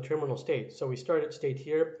reaching a terminal state. So we start at state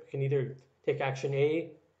here. We can either take action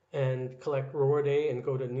A and collect reward A and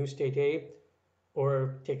go to new state A,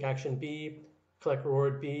 or take action B, collect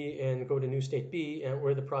reward B and go to new state B, and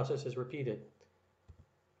where the process is repeated.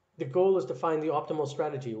 The goal is to find the optimal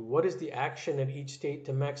strategy. What is the action at each state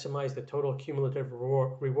to maximize the total cumulative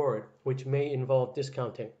reward, which may involve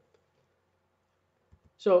discounting?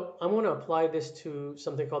 So I want to apply this to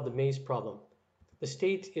something called the maze problem. The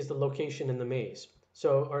state is the location in the maze.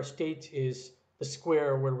 So our state is the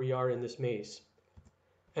square where we are in this maze.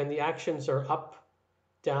 And the actions are up,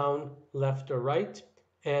 down, left, or right.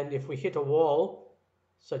 And if we hit a wall,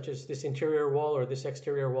 such as this interior wall or this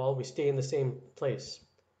exterior wall, we stay in the same place.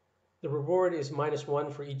 The reward is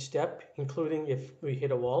 -1 for each step, including if we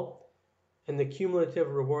hit a wall. And the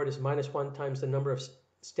cumulative reward is -1 times the number of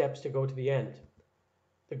steps to go to the end.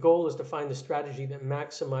 The goal is to find the strategy that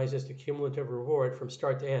maximizes the cumulative reward from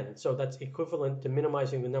start to end. So that's equivalent to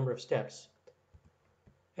minimizing the number of steps.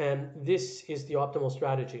 And this is the optimal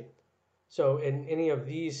strategy. So in any of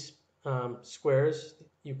these squares,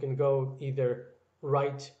 you can go either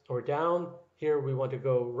right or down. Here we want to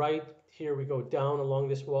go right. Here we go down along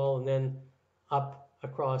this wall and then up,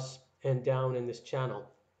 across, and down in this channel.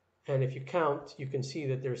 And if you count, you can see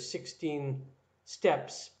that there's 16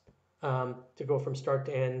 steps to go from start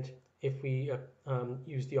to end if we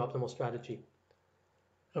use the optimal strategy.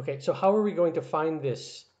 Okay, so how are we going to find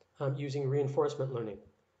this using reinforcement learning?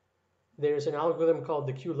 There's an algorithm called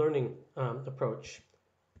the Q-learning approach,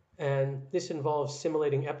 and this involves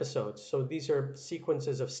simulating episodes. So these are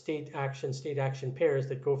sequences of state action pairs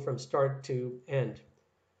that go from start to end.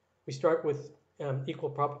 We start with equal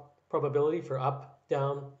probability for up,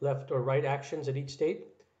 down, left, or right actions at each state.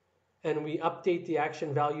 And we update the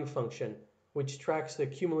action value function, which tracks the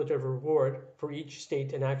cumulative reward for each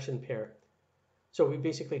state and action pair. So we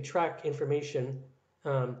basically track information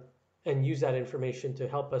and use that information to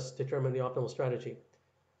help us determine the optimal strategy.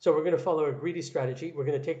 So we're going to follow a greedy strategy. We're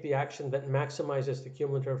going to take the action that maximizes the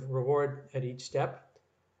cumulative reward at each step,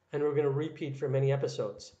 and we're going to repeat for many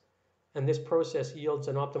episodes. And this process yields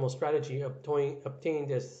an optimal strategy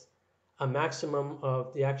obtained as a maximum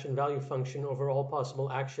of the action value function over all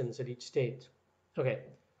possible actions at each state. Okay,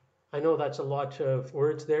 I know that's a lot of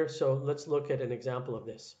words there, so let's look at an example of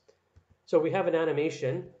this. So we have an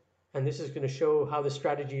animation, and this is going to show how the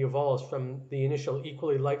strategy evolves from the initial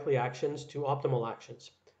equally likely actions to optimal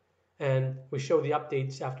actions. And we show the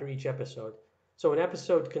updates after each episode. So an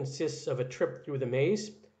episode consists of a trip through the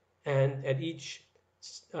maze, and at each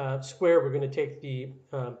square we're going to take the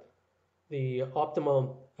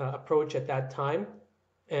optimal approach at that time.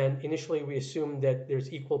 And initially we assume that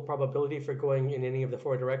there's equal probability for going in any of the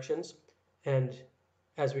 4 directions. And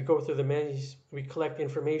as we go through the maze, we collect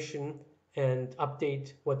information and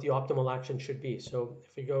update what the optimal action should be. So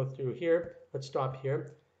if we go through here, let's stop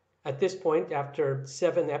here. At this point, after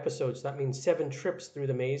 7 episodes, that means 7 trips through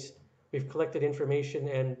the maze, we've collected information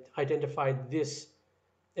and identified this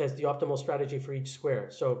as the optimal strategy for each square.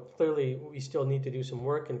 So clearly we still need to do some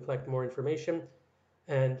work and collect more information.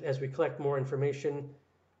 And as we collect more information,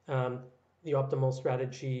 the optimal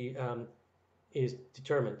strategy is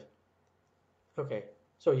determined. Okay,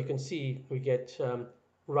 so you can see we get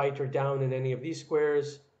right or down in any of these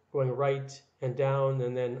squares, going right and down,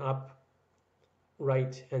 and then up,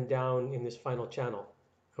 right, and down in this final channel.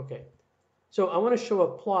 Okay, so I want to show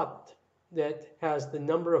a plot that has the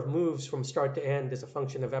number of moves from start to end as a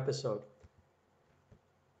function of episode.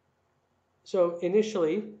 So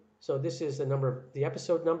initially, so this is the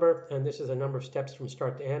episode number, and this is the number of steps from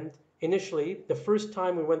start to end. Initially, the first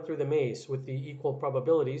time we went through the maze with the equal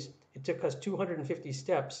probabilities, it took us 250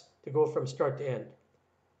 steps to go from start to end.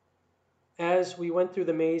 As we went through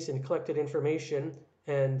the maze and collected information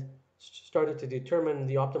and started to determine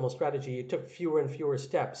the optimal strategy, it took fewer and fewer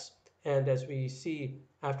steps. And as we see,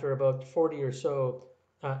 after about 40 or so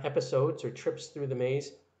episodes or trips through the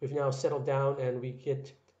maze, we've now settled down and we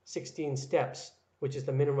get 16 steps, which is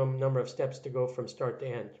the minimum number of steps to go from start to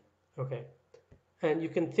end. Okay, and you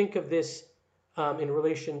can think of this in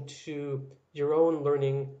relation to your own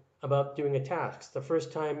learning about doing a task. The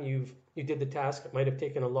first time you did the task, it might have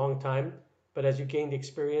taken a long time, but as you gained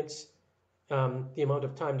experience, the amount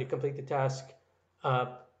of time to complete the task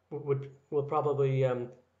will probably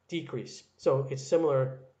decrease. So it's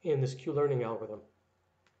similar in this Q-learning algorithm.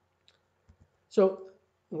 So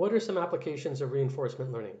what are some applications of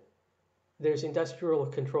reinforcement learning? There's industrial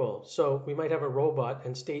control. So we might have a robot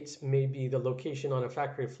and states may be the location on a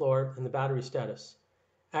factory floor and the battery status.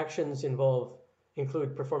 Actions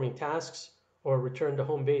include performing tasks or return to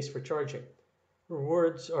home base for charging.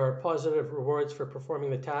 Rewards are positive rewards for performing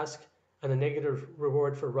the task and a negative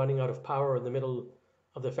reward for running out of power in the middle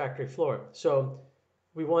of the factory floor. So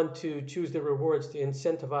we want to choose the rewards to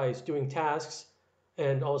incentivize doing tasks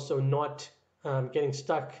and also not getting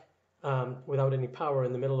stuck without any power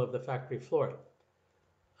in the middle of the factory floor.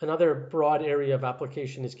 Another broad area of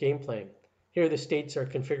application is game playing. Here the states are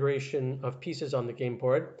configuration of pieces on the game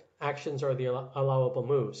board. Actions are the allowable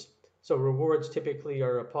moves. So rewards typically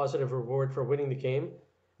are a positive reward for winning the game.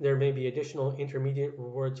 There may be additional intermediate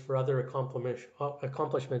rewards for other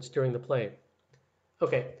accomplishments during the play.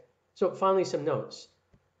 Okay, so finally some notes.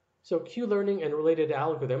 So Q learning and related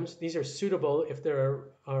algorithms, these are suitable if there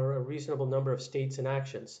are a reasonable number of states and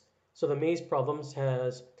actions. So the maze problems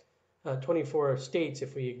has 24 states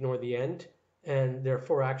if we ignore the end, and there are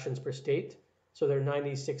 4 actions per state, so there are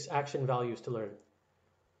 96 action values to learn.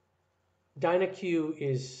 DynaQ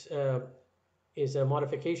is a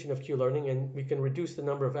modification of Q learning, and we can reduce the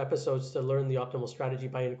number of episodes to learn the optimal strategy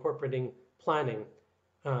by incorporating planning,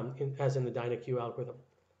 as in the DynaQ algorithm.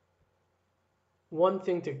 One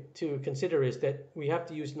thing to consider is that we have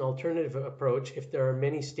to use an alternative approach if there are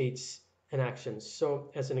many states and actions.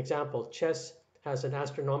 So as an example, chess has an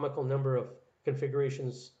astronomical number of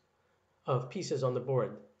configurations of pieces on the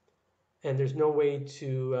board, and there's no way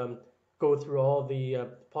to go through all the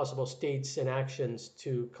possible states and actions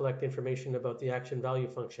to collect information about the action value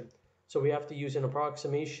function. So we have to use an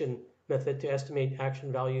approximation method to estimate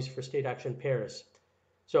action values for state action pairs.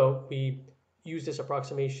 So we use this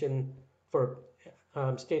approximation for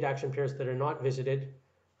state action pairs that are not visited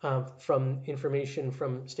from information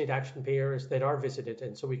from state action pairs that are visited,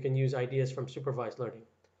 and so we can use ideas from supervised learning.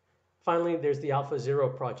 Finally, there's the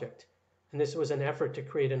AlphaZero project, and this was an effort to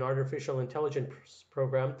create an artificial intelligence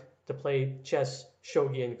program to play chess,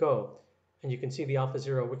 shogi, and Go. And you can see the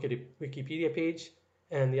AlphaZero Wikipedia page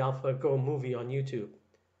and the AlphaGo movie on YouTube.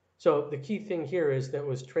 So the key thing here is that it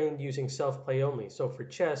was trained using self-play only. So for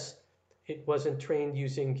chess, it wasn't trained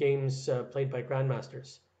using games played by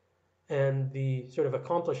grandmasters. And the sort of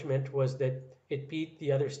accomplishment was that it beat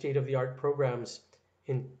the other state-of-the-art programs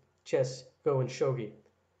in chess, Go, and shogi.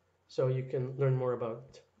 So you can learn more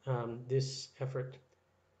about this effort.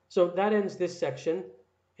 So that ends this section.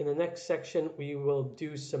 In the next section, we will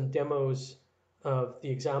do some demos of the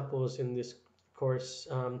examples in this course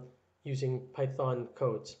using Python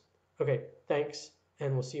codes. Okay, thanks,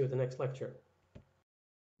 and we'll see you at the next lecture.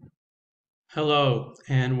 Hello,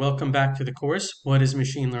 and welcome back to the course, What is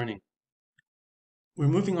Machine Learning? We're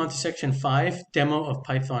moving on to section 5, Demo of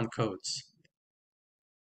Python Codes.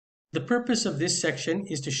 The purpose of this section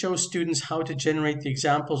is to show students how to generate the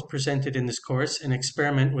examples presented in this course and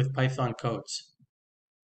experiment with Python codes.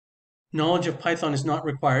 Knowledge of Python is not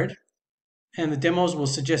required, and the demos will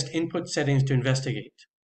suggest input settings to investigate.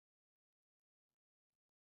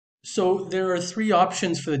 So there are 3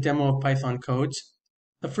 options for the demo of Python codes.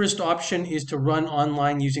 The first option is to run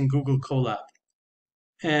online using Google Colab.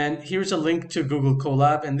 And here's a link to Google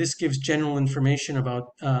Colab, and this gives general information about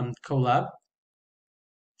Colab.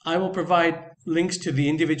 I will provide links to the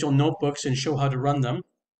individual notebooks and show how to run them.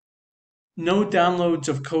 No downloads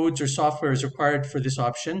of codes or software is required for this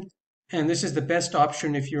option, and this is the best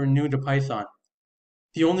option if you're new to Python.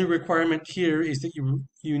 The only requirement here is that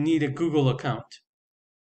you need a Google account.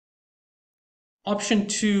 Option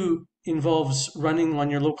 2 involves running on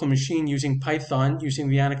your local machine using Python using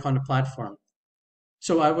the Anaconda platform.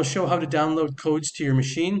 So I will show how to download codes to your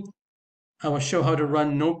machine. I will show how to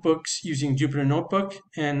run notebooks using Jupyter Notebook,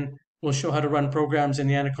 and we'll show how to run programs in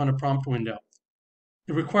the Anaconda prompt window.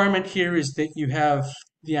 The requirement here is that you have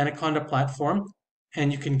the Anaconda platform,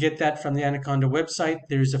 and you can get that from the Anaconda website.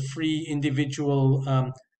 There's a free individual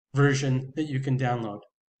version that you can download.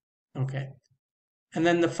 Okay. And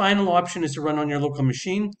then the final option is to run on your local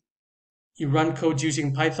machine. You run codes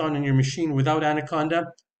using Python on your machine without Anaconda.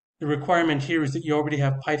 The requirement here is that you already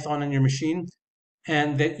have Python on your machine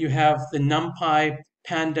and that you have the NumPy,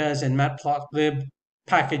 Pandas, and Matplotlib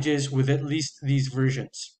packages with at least these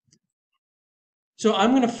versions. So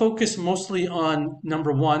I'm going to focus mostly on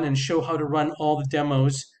number 1 and show how to run all the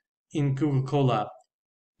demos in Google Colab.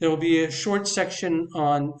 There will be a short section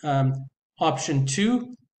on option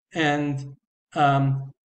 2, and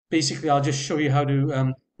basically I'll just show you how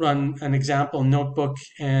to run an example notebook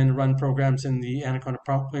and run programs in the Anaconda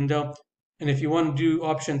prompt window. And if you want to do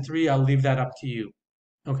option 3, I'll leave that up to you.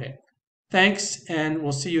 Okay, thanks, and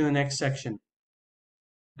we'll see you in the next section.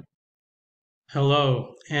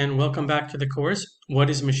 Hello, and welcome back to the course, What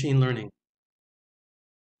is Machine Learning?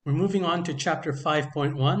 We're moving on to chapter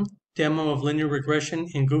 5.1, Demo of Linear Regression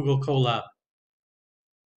in Google Colab.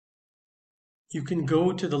 You can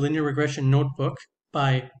go to the Linear Regression Notebook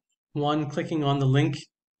by 1, clicking on the link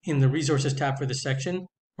in the Resources tab for this section,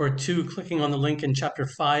 or 2, clicking on the link in Chapter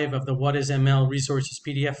 5 of the What is ML Resources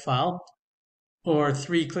PDF file, or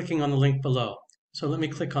 3, clicking on the link below. So let me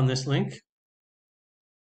click on this link.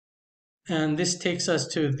 And this takes us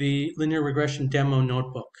to the linear regression demo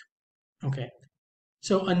notebook. Okay,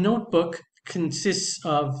 so a notebook consists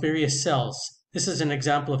of various cells. This is an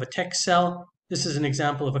example of a text cell. This is an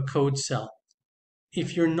example of a code cell.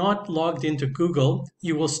 If you're not logged into Google,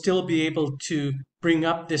 you will still be able to bring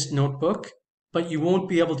up this notebook, but you won't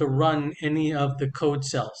be able to run any of the code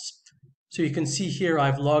cells. So you can see here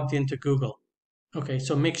I've logged into Google. Okay,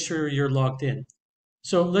 so make sure you're logged in.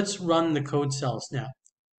 So let's run the code cells now.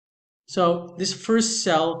 So this first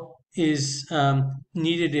cell is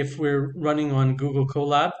needed if we're running on Google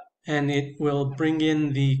Colab, and it will bring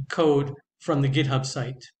in the code from the GitHub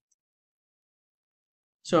site.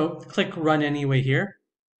 So click Run Anyway here.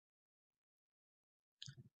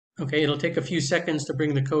 Okay, it'll take a few seconds to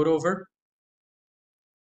bring the code over.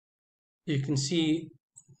 You can see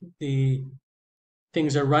the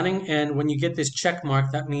things are running, and when you get this check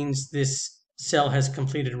mark, that means this cell has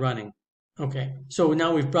completed running. Okay, so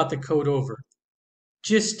now we've brought the code over.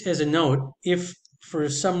 Just as a note, if for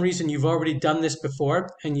some reason you've already done this before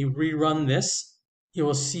and you rerun this, you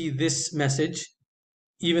will see this message.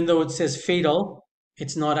 Even though it says fatal,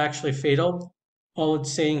 it's not actually fatal. All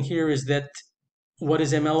it's saying here is that what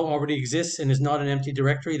is ML already exists and is not an empty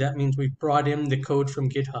directory. That means we've brought in the code from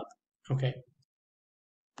GitHub. Okay.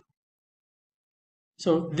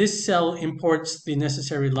 So this cell imports the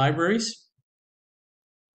necessary libraries.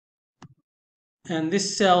 And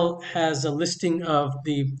this cell has a listing of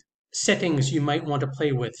the settings you might want to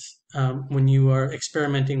play with when you are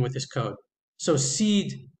experimenting with this code. So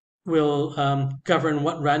seed will govern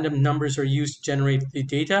what random numbers are used to generate the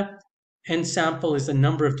data. Nsample is the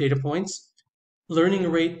number of data points.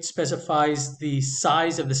 Learning rate specifies the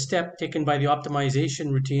size of the step taken by the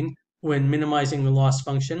optimization routine when minimizing the loss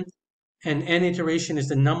function. And n iteration is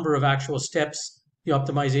the number of actual steps the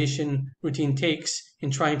optimization routine takes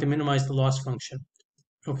in trying to minimize the loss function.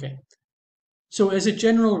 Okay. So as a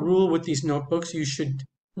general rule with these notebooks, you should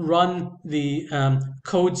run the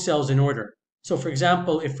code cells in order. So for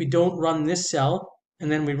example, if we don't run this cell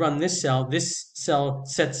and then we run this cell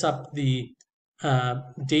sets up the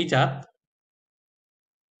data,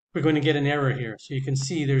 we're going to get an error here. So you can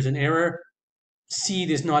see there's an error.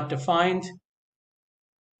 Seed is not defined.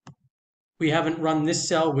 We haven't run this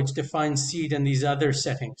cell, which defines seed and these other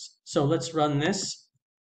settings. So let's run this.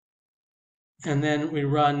 And then we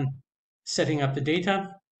run setting up the data.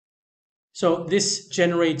 So this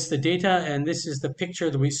generates the data, and this is the picture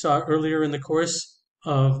that we saw earlier in the course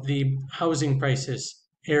of the housing prices,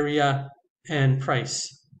 area and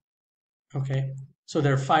price. Okay, so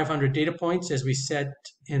there are 500 data points as we set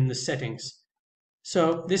in the settings.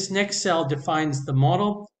 So this next cell defines the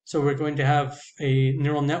model. So we're going to have a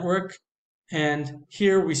neural network. And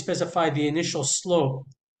here we specify the initial slope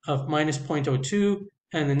of minus 0.02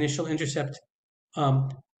 and the initial intercept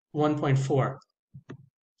 1.4.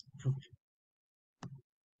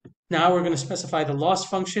 Now we're going to specify the loss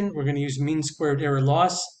function. We're going to use mean squared error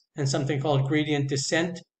loss and something called gradient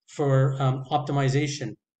descent for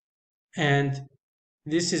optimization. And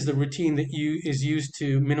this is the routine that is used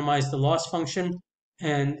to minimize the loss function,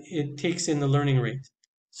 and it takes in the learning rate.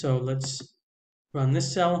 So let's run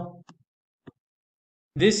this cell.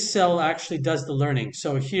 This cell actually does the learning.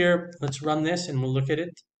 So here, let's run this and we'll look at it.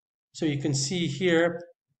 So you can see here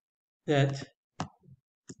that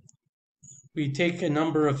we take a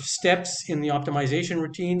number of steps in the optimization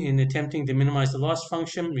routine in attempting to minimize the loss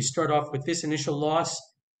function. We start off with this initial loss,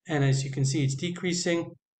 and as you can see, it's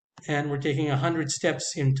decreasing. And we're taking 100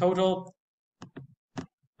 steps in total.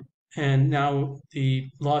 And now the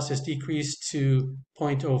loss has decreased to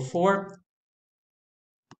 0.04.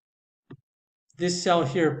 This cell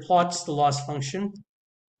here plots the loss function,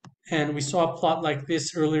 and we saw a plot like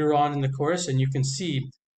this earlier on in the course, and you can see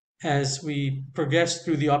as we progress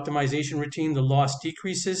through the optimization routine, the loss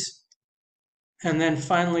decreases. And then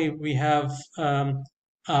finally, we have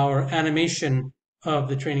our animation of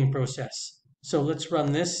the training process. So let's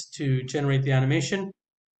run this to generate the animation.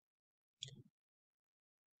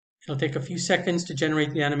 It'll take a few seconds to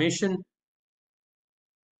generate the animation.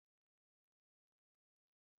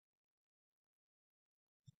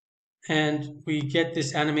 And we get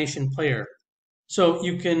this animation player. So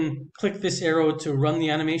you can click this arrow to run the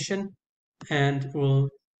animation, and we'll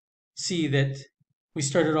see that we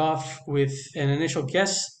started off with an initial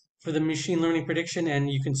guess for the machine learning prediction,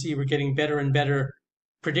 and you can see we're getting better and better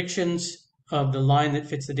predictions of the line that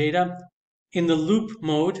fits the data. In the loop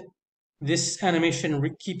mode, this animation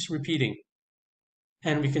keeps repeating,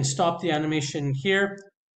 and we can stop the animation here.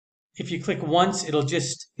 If you click once,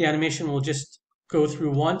 the animation will just go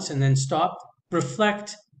through once and then stop.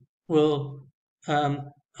 Reflect will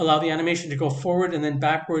allow the animation to go forward and then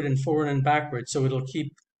backward and forward and backward. So it'll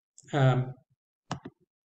keep, so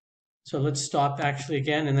let's stop actually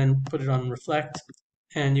again and then put it on reflect.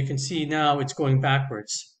 And you can see now it's going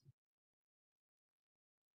backwards.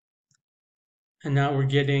 And now we're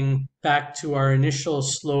getting back to our initial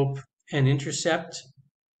slope and intercept.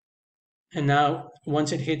 And now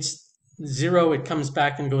once it hits 0, it comes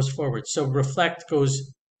back and goes forward. So reflect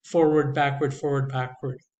goes forward, backward, forward,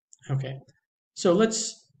 backward. Okay, so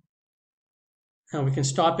now we can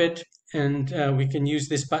stop it, and we can use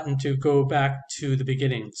this button to go back to the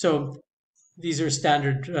beginning. So these are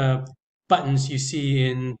standard buttons you see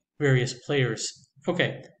in various players.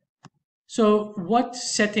 Okay, so what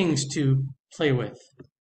settings to play with?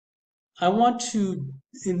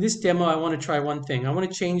 In this demo, I want to try one thing. I want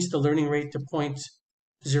to change the learning rate to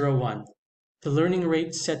 0.01. The learning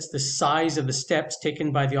rate sets the size of the steps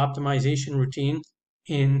taken by the optimization routine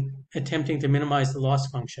in attempting to minimize the loss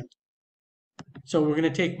function. So we're going to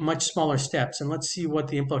take much smaller steps, and let's see what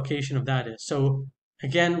the implication of that is. So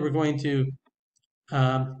again, we're going to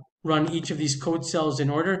run each of these code cells in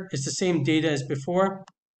order. It's the same data as before.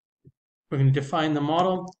 We're going to define the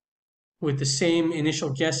model with the same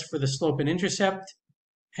initial guess for the slope and intercept.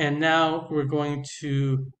 And now we're going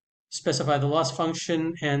to specify the loss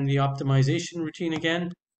function and the optimization routine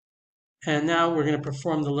again. And now we're going to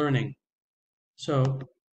perform the learning. So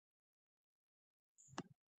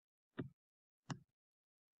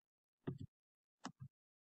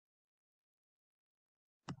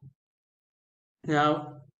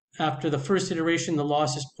now, after the first iteration, the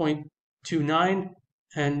loss is 0.29.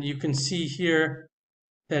 And you can see here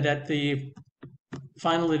that at the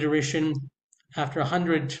final iteration, after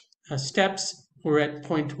 100 steps, we're at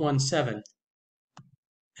 0.17.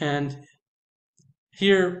 And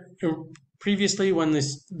here, previously, when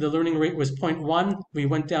the learning rate was 0.1, we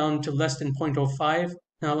went down to less than 0.05.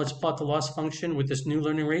 Now let's plot the loss function with this new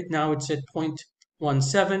learning rate. Now it's at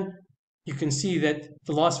 0.17. You can see that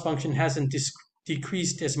the loss function hasn't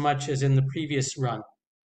decreased as much as in the previous run.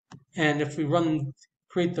 And if we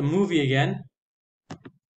create the movie again,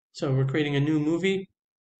 so we're creating a new movie.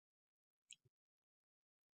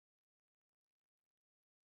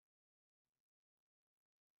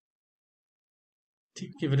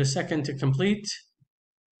 Give it a second to complete.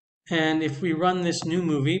 And if we run this new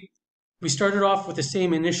movie, we started off with the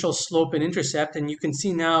same initial slope and intercept, and you can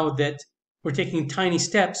see now that we're taking tiny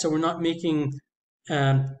steps, so we're not making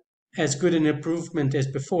as good an improvement as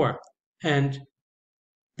before. And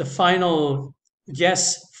the final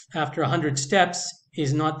guess after 100 steps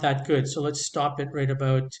is not that good. So let's stop it right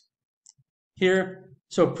about here.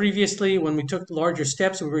 So previously, when we took larger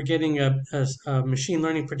steps, we were getting a machine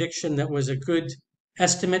learning prediction that was a good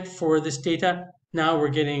estimate for this data. Now we're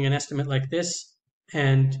getting an estimate like this,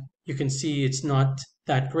 and you can see it's not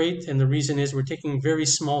that great. And the reason is we're taking very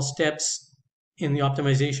small steps in the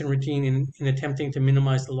optimization routine in attempting to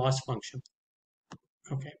minimize the loss function.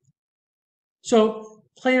 Okay. So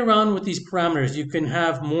play around with these parameters. You can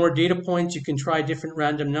have more data points. You can try different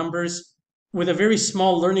random numbers. With a very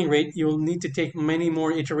small learning rate, you'll need to take many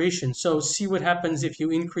more iterations. So see what happens if you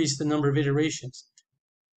increase the number of iterations.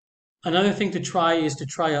 Another thing to try is to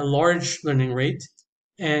try a large learning rate.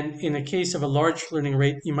 And in the case of a large learning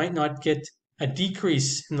rate, you might not get a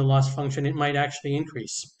decrease in the loss function. It might actually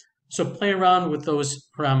increase. So play around with those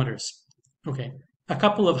parameters. Okay, a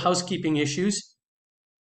couple of housekeeping issues.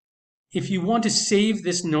 If you want to save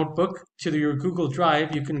this notebook to your Google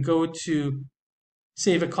Drive, you can go to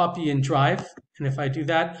Save a Copy in Drive. And if I do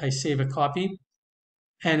that, I save a copy.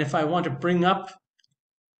 And if I want to bring up,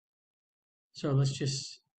 so this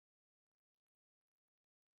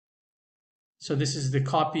is the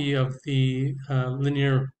copy of the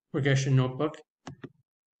linear regression notebook.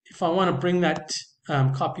 If I want to bring that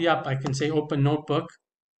copy up, I can say Open Notebook,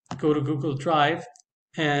 go to Google Drive,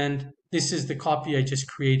 and this is the copy I just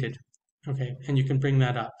created. Okay, and you can bring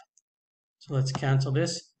that up. So let's cancel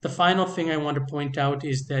this. The final thing I want to point out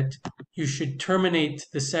is that you should terminate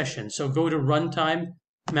the session. So go to Runtime,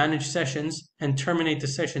 Manage Sessions, and terminate the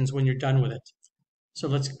sessions when you're done with it. So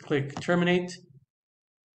let's click Terminate.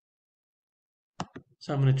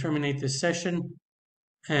 So I'm going to terminate this session.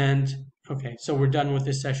 And okay, so we're done with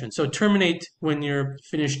this session. So terminate when you're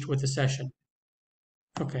finished with the session.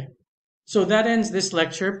 Okay, so that ends this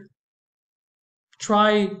lecture.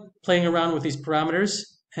 Try playing around with these parameters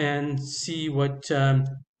and see what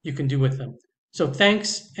you can do with them. So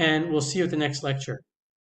thanks, and we'll see you at the next lecture.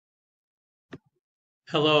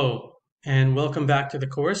 Hello, and welcome back to the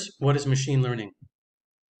course, What is Machine Learning?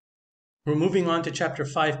 We're moving on to Chapter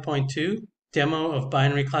 5.2, Demo of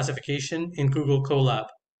Binary Classification in Google Colab.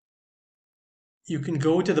 You can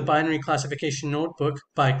go to the binary classification notebook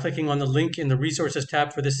by clicking on the link in the resources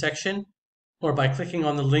tab for this section, or by clicking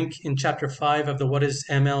on the link in chapter 5 of the What is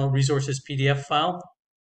ML Resources PDF file,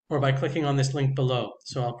 or by clicking on this link below.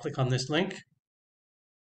 So I'll click on this link.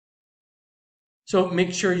 So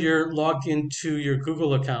make sure you're logged into your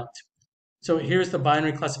Google account. So here's the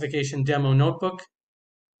binary classification demo notebook.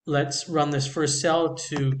 Let's run this first cell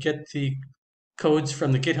to get the codes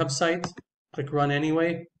from the GitHub site. Click run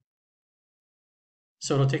anyway.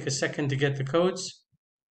 So it'll take a second to get the codes.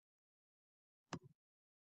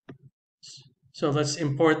 So let's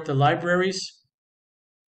import the libraries.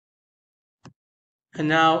 And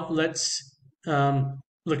now let's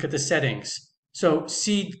look at the settings. So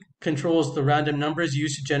seed controls the random numbers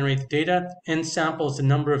used to generate the data. N samples the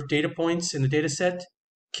number of data points in the data set.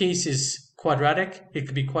 Case is quadratic. It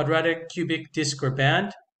could be quadratic, cubic, disk, or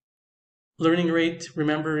band. Learning rate,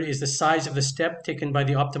 remember, is the size of the step taken by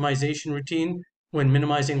the optimization routine when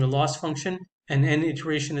minimizing the loss function. And N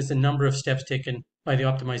iteration is the number of steps taken by the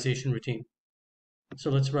optimization routine. So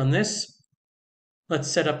let's run this. Let's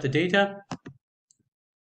set up the data.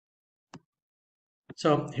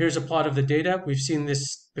 So here's a plot of the data. We've seen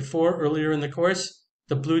this before earlier in the course.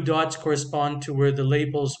 The blue dots correspond to where the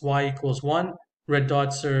labels y equals 1. Red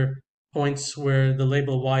dots are points where the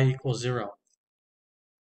label y equals 0.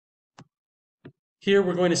 Here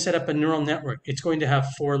we're going to set up a neural network. It's going to have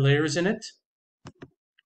 4 layers in it.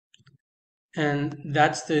 And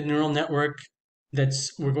that's the neural network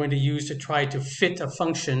we're going to use to try to fit a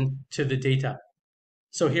function to the data.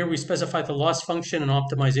 So here we specify the loss function and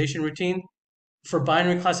optimization routine. For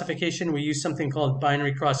binary classification, we use something called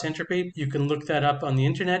binary cross entropy. You can look that up on the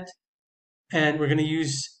internet. And we're going to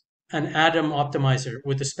use an ADAM optimizer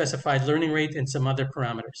with a specified learning rate and some other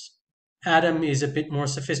parameters. ADAM is a bit more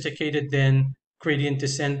sophisticated than gradient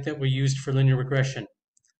descent that we used for linear regression.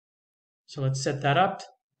 So let's set that up.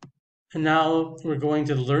 And now we're going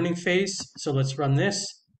to the learning phase. So let's run this.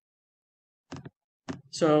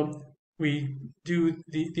 So we do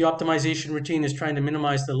the optimization routine is trying to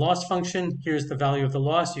minimize the loss function. Here's the value of the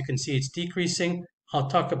loss. You can see it's decreasing. I'll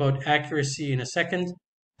talk about accuracy in a second.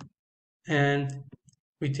 And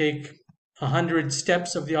we take 100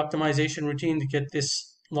 steps of the optimization routine to get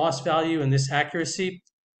this loss value and this accuracy.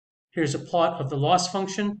 Here's a plot of the loss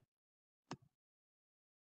function.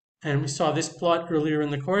 And we saw this plot earlier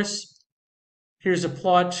in the course. Here's a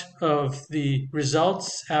plot of the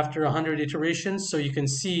results after 100 iterations. So you can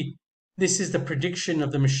see this is the prediction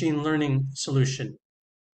of the machine learning solution.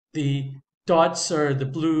 The dots are the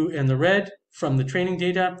blue and the red from the training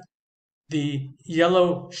data. The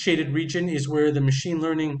yellow shaded region is where the machine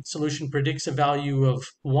learning solution predicts a value of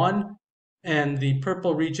 1. And the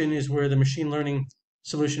purple region is where the machine learning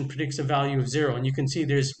solution predicts a value of 0. And you can see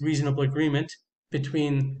there's reasonable agreement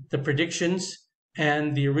between the predictions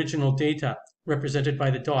and the original data represented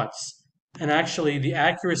by the dots. And actually, the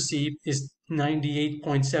accuracy is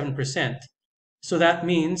 98.7%. So that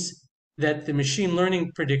means that the machine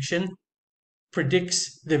learning prediction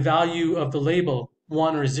predicts the value of the label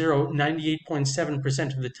 1 or 0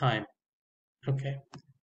 98.7% of the time. Okay.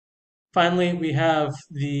 Finally, we have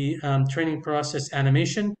the training process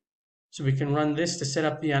animation. So we can run this to set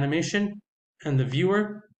up the animation and the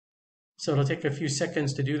viewer. So it'll take a few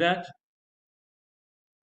seconds to do that.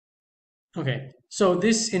 Okay, so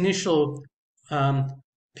this initial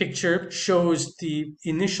picture shows the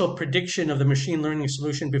initial prediction of the machine learning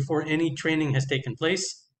solution before any training has taken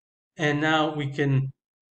place. And now we can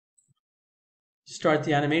start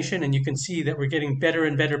the animation, and you can see that we're getting better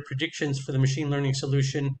and better predictions for the machine learning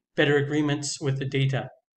solution, better agreements with the data.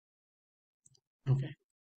 Okay,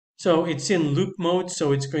 so it's in loop mode,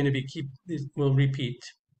 so it's going to be it will repeat.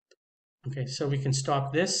 Okay, so we can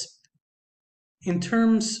stop this. In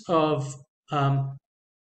terms of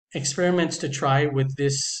experiments to try with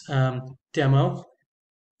this demo,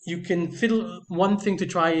 you can one thing to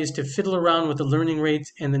try is to fiddle around with the learning rate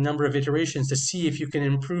and the number of iterations to see if you can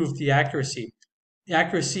improve the accuracy. The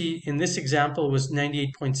accuracy in this example was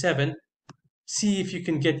 98.7. See if you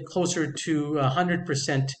can get closer to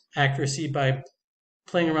 100% accuracy by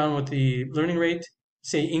playing around with the learning rate,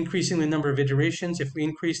 say increasing the number of iterations. If we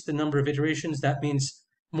increase the number of iterations, that means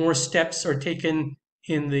more steps are taken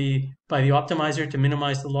by the optimizer to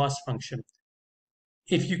minimize the loss function.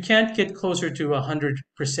 If you can't get closer to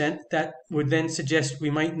 100%, that would then suggest we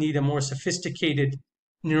might need a more sophisticated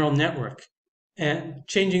neural network. And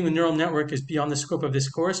changing the neural network is beyond the scope of this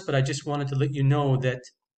course, but I just wanted to let you know that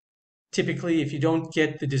typically if you don't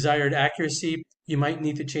get the desired accuracy, you might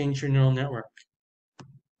need to change your neural network.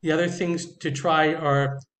 The other things to try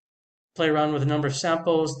are play around with the number of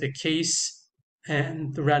samples, the case,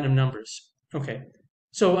 and the random numbers. Okay,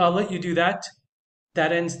 so I'll let you do that.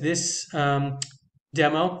 That ends this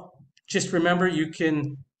demo. Just remember, you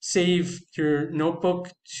can save your notebook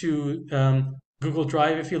to Google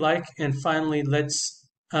Drive if you like. And finally, let's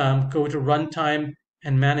go to runtime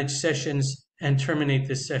and manage sessions and terminate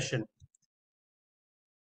this session.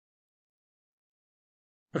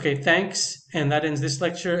 Okay, thanks. And that ends this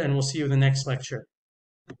lecture, and we'll see you in the next lecture.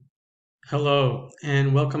 Hello,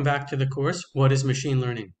 and welcome back to the course, What is Machine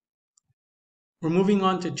Learning? We're moving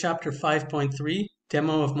on to chapter 5.3,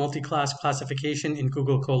 Demo of Multi-Class Classification in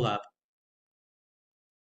Google Colab.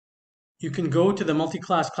 You can go to the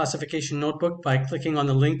multi-class classification notebook by clicking on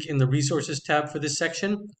the link in the Resources tab for this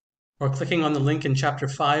section, or clicking on the link in Chapter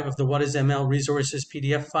 5 of the What is ML Resources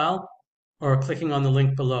PDF file, or clicking on the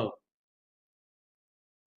link below.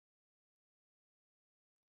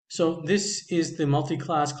 So this is the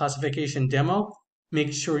multi-class classification demo.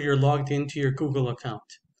 Make sure you're logged into your Google account.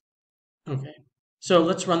 Okay, so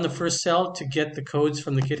let's run the first cell to get the codes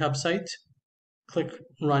from the GitHub site. Click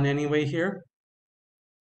Run Anyway here.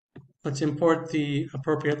 Let's import the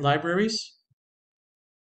appropriate libraries.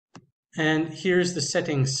 And here's the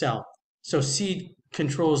settings cell. So C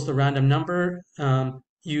controls the random number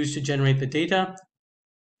used to generate the data.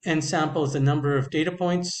 N sample is the number of data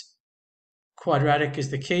points. Quadratic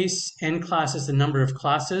is the case. N class is the number of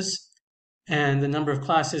classes. And the number of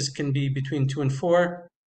classes can be between 2 and 4.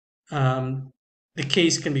 The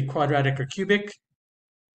case can be quadratic or cubic.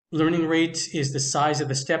 Learning rate is the size of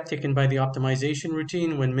the step taken by the optimization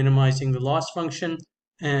routine when minimizing the loss function,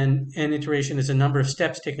 and n iteration is the number of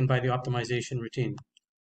steps taken by the optimization routine.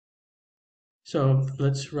 So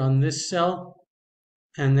let's run this cell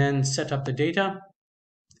and then set up the data.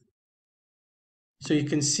 So you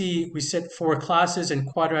can see we set 4 classes in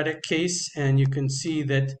quadratic case, and you can see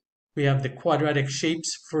that we have the quadratic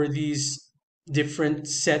shapes for these different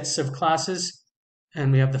sets of classes,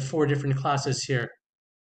 and we have the 4 different classes here.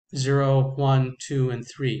 0, 1, 2, and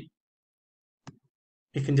 3.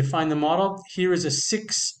 You can define the model. Here is a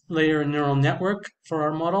 6-layer neural network for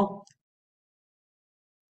our model.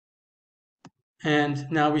 And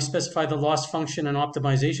now we specify the loss function and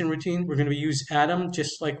optimization routine. We're going to use Atom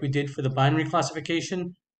just like we did for the binary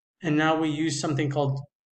classification. And now we use something called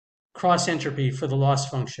cross entropy for the loss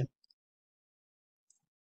function.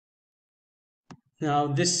 Now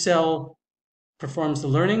this cell performs the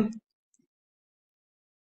learning.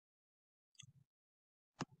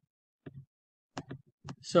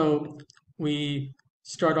 So we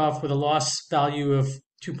start off with a loss value of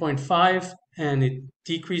 2.5 and it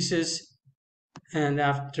decreases, and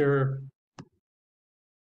after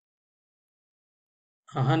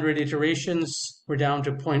 100 iterations we're down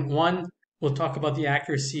to 0.1. We'll talk about the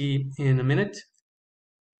accuracy in a minute.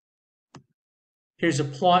 Here's a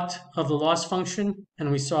plot of the loss function, and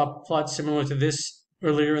we saw a plot similar to this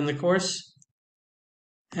earlier in the course.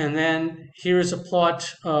 And then here's a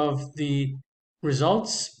plot of the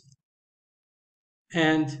results,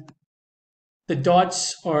 and the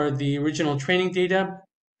dots are the original training data,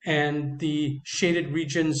 and the shaded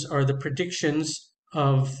regions are the predictions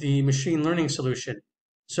of the machine learning solution.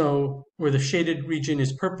 So where the shaded region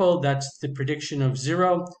is purple, that's the prediction of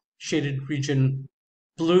 0. Shaded region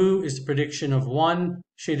blue is the prediction of 1.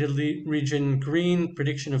 Shaded region green,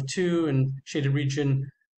 prediction of 2. And shaded region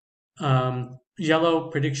yellow,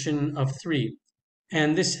 prediction of 3.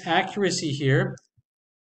 And this accuracy here,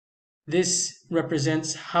 this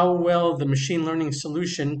represents how well the machine learning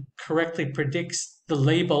solution correctly predicts the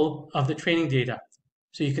label of the training data.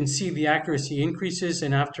 So you can see the accuracy increases,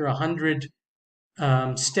 and after 100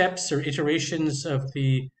 steps or iterations of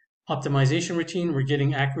the optimization routine, we're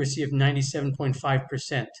getting accuracy of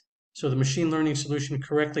 97.5%. So the machine learning solution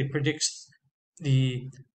correctly predicts the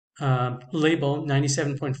label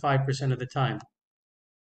 97.5% of the time.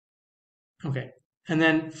 Okay. And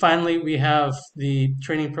then finally, we have the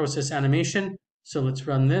training process animation. So let's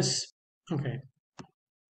run this. Okay.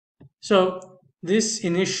 So this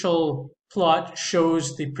initial plot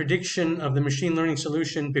shows the prediction of the machine learning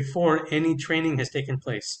solution before any training has taken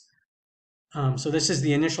place. So this is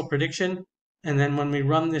the initial prediction. And then when we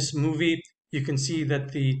run this movie, you can see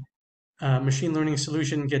that the machine learning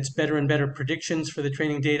solution gets better and better predictions for the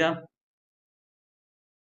training data.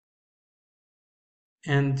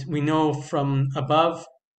 And we know from above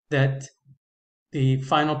that the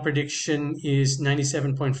final prediction is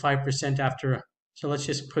 97.5% after, so let's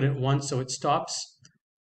just put it once so it stops.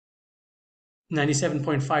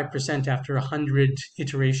 97.5% after 100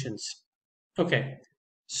 iterations. Okay,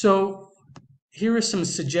 so here are some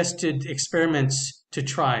suggested experiments to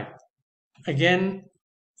try. Again,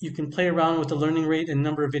 you can play around with the learning rate and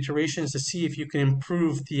number of iterations to see if you can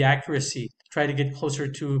improve the accuracy try to get closer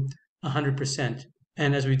to 100%.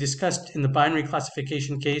 And as we discussed in the binary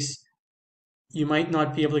classification case, you might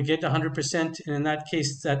not be able to get 100%, and in that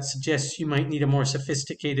case, that suggests you might need a more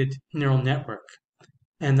sophisticated neural network,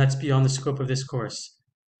 and that's beyond the scope of this course.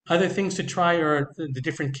 Other things to try are the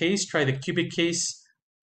different case. Try the cubic case.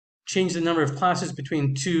 Change the number of classes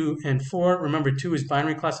between 2 and 4. Remember, 2 is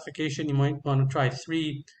binary classification. You might want to try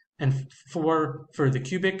 3 and 4 for the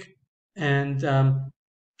cubic, and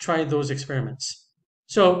try those experiments.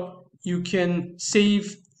 So you can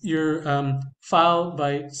save your file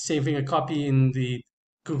by saving a copy in the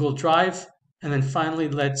Google Drive. And then finally,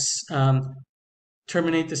 let's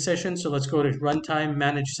terminate the session. So let's go to Runtime,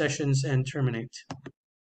 Manage Sessions, and Terminate.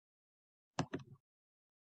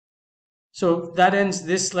 So that ends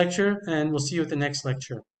this lecture, and we'll see you at the next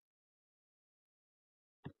lecture.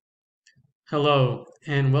 Hello,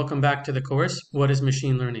 and welcome back to the course, What is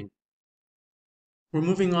Machine Learning? We're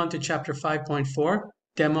moving on to Chapter 5.4,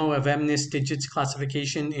 Demo of MNIST Digits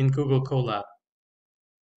Classification in Google Colab.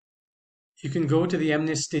 You can go to the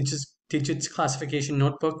MNIST Digits Classification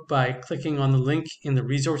Notebook by clicking on the link in the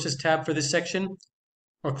Resources tab for this section,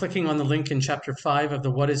 or clicking on the link in Chapter 5 of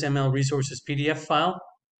the What is ML Resources PDF file,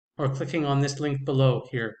 or clicking on this link below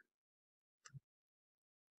here.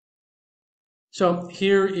 So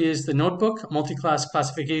here is the notebook, Multi-Class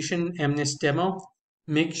Classification, MNIST Demo.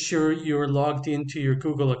 Make sure you're logged into your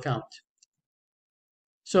Google account.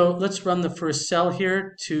 So let's run the first cell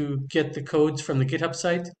here to get the codes from the GitHub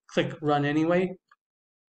site. Click Run Anyway.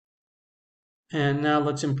 And now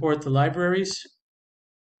let's import the libraries.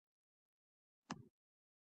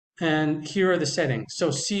 And here are the settings.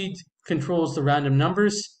 So seed controls the random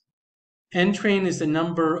numbers. Ntrain is the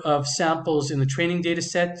number of samples in the training data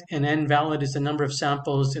set, and nvalid is the number of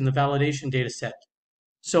samples in the validation data set.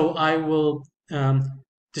 So I will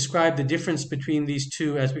describe the difference between these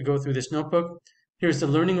two as we go through this notebook. Here's the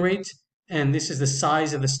learning rate, and this is the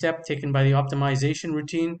size of the step taken by the optimization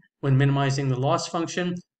routine when minimizing the loss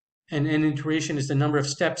function. And n iteration is the number of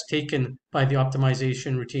steps taken by the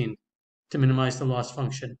optimization routine to minimize the loss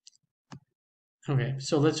function. Okay,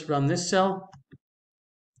 so let's run this cell.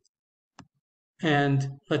 And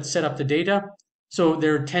let's set up the data. So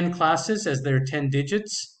there are 10 classes as there are 10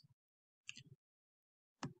 digits.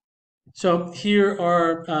 So here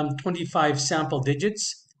are 25 sample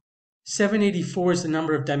digits. 784 is the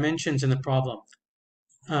number of dimensions in the problem.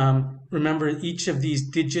 Remember, each of these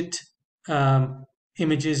digit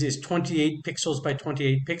images is 28 pixels by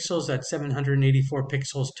 28 pixels. That's 784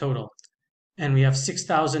 pixels total. And we have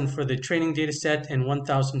 6,000 for the training data set and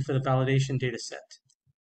 1,000 for the validation data set.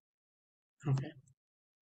 Okay.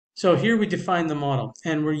 So here we define the model,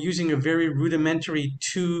 and we're using a very rudimentary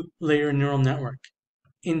 2-layer neural network.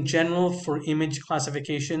 In general, for image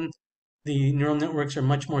classification, the neural networks are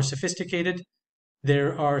much more sophisticated.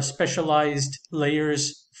 There are specialized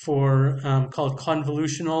layers for called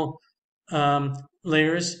convolutional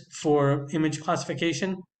layers for image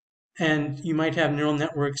classification, and you might have neural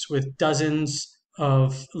networks with dozens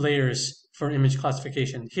of layers for image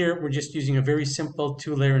classification. Here, we're just using a very simple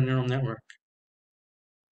 2-layer neural network.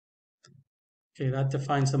 Okay, that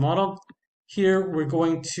defines the model. Here, we're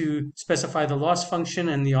going to specify the loss function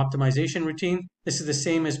and the optimization routine. This is the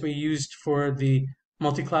same as we used for the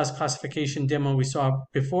multi-class classification demo we saw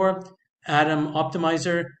before. Atom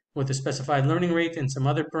optimizer with a specified learning rate and some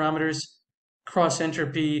other parameters. Cross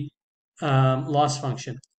entropy loss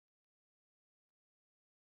function.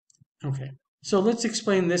 Okay, so let's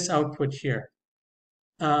explain this output here.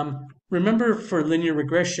 Remember, for linear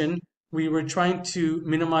regression, we were trying to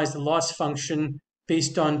minimize the loss function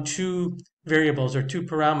based on 2 variables or 2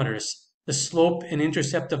 parameters, the slope and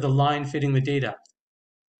intercept of the line fitting the data.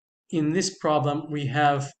 In this problem, we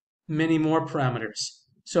have many more parameters.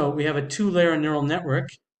 So we have a 2-layer neural network,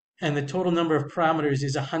 and the total number of parameters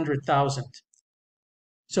is 100,000.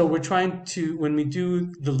 So we're trying to, when we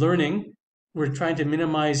do the learning, we're trying to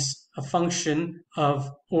minimize a function of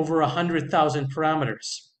over 100,000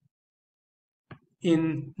 parameters.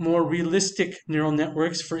 In more realistic neural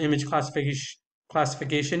networks for image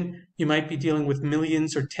classification, you might be dealing with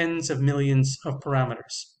millions or tens of millions of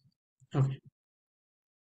parameters. Okay.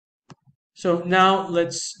 So now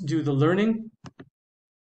let's do the learning.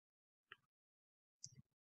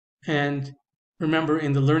 And remember,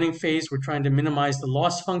 in the learning phase, we're trying to minimize the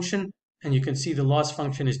loss function, and you can see the loss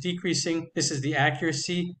function is decreasing. This is the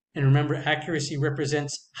accuracy, and remember, accuracy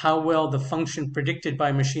represents how well the function predicted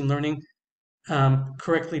by machine learning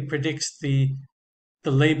correctly predicts the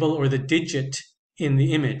label or the digit in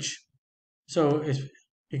the image. So if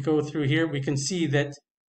we go through here, we can see that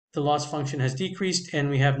the loss function has decreased, and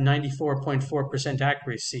we have 94.4%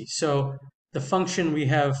 accuracy. So the function we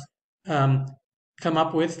have come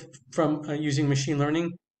up with from using machine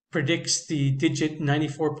learning predicts the digit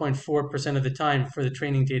 94.4% of the time for the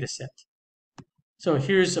training data set. So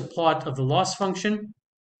here's a plot of the loss function.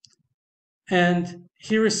 And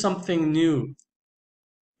here is something new.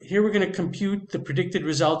 Here we're going to compute the predicted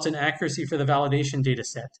results and accuracy for the validation data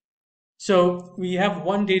set. So we have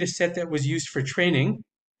one data set that was used for training,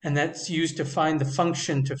 and that's used to find the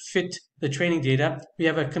function to fit the training data. We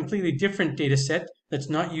have a completely different data set that's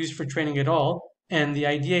not used for training at all. And the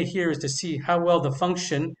idea here is to see how well the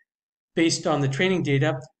function, based on the training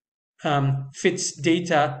data, fits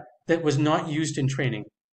data that was not used in training.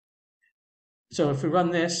 So if we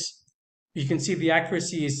run this, you can see the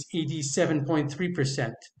accuracy is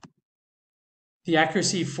 87.3%. The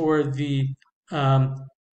accuracy for the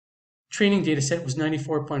training data set was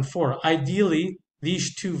 94.4. Ideally,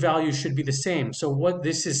 these two values should be the same. So what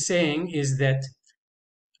this is saying is that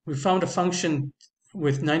we found a function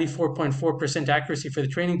with 94.4% accuracy for the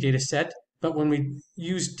training data set, but when we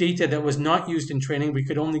used data that was not used in training, we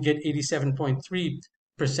could only get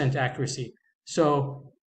 87.3% accuracy.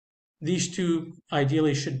 So these two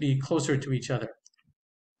ideally should be closer to each other.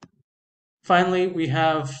 Finally, we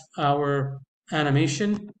have our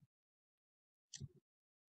animation.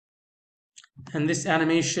 And this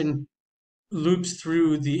animation loops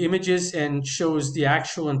through the images and shows the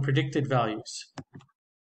actual and predicted values.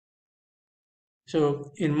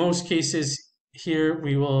 So in most cases here,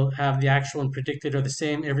 we will have the actual and predicted are the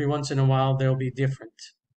same. Every once in a while, they'll be different.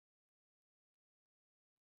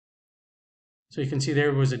 So you can see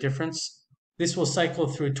there was a difference. This will cycle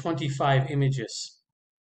through 25 images.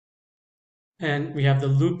 And we have the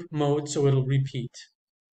loop mode, so it'll repeat.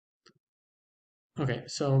 Okay,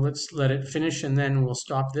 so let's let it finish and then we'll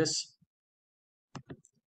stop this.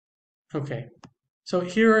 Okay, so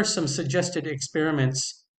here are some suggested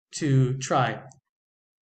experiments to try.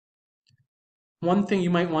 One thing you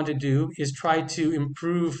might want to do is try to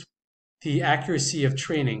improve the accuracy of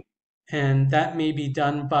training. And that may be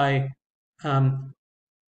done by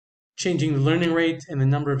changing the learning rate and the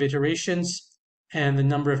number of iterations and the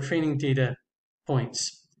number of training data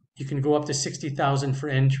points. You can go up to 60,000 for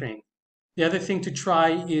ntrain. The other thing to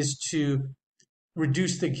try is to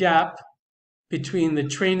reduce the gap between the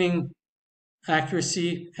training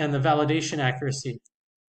accuracy and the validation accuracy.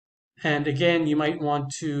 And again, you might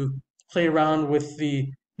want to play around with the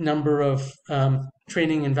number of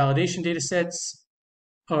training and validation data sets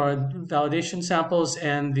or validation samples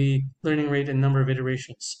and the learning rate and number of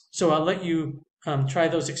iterations. So I'll let you try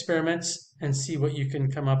those experiments and see what you can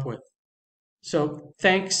come up with. So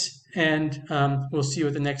thanks, and we'll see you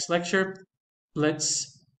at the next lecture.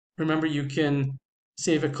 Let's remember you can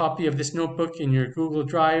save a copy of this notebook in your Google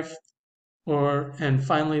Drive, and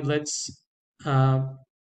finally let's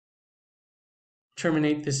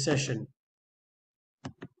terminate this session.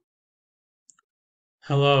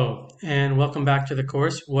 Hello, and welcome back to the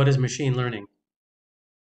course, What is Machine Learning?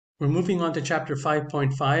 We're moving on to Chapter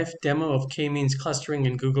 5.5, Demo of K-means Clustering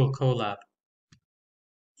in Google Colab.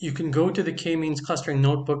 You can go to the K-means Clustering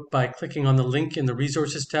Notebook by clicking on the link in the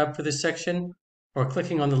Resources tab for this section, or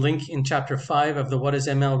clicking on the link in Chapter 5 of the What is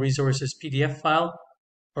ML Resources PDF file,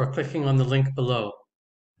 or clicking on the link below.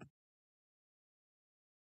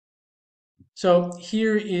 So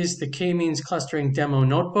here is the K-means Clustering Demo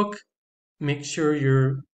Notebook. Make sure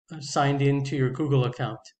you're signed in to your Google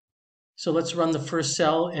account. So let's run the first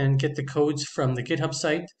cell and get the codes from the GitHub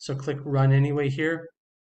site. So click Run Anyway here.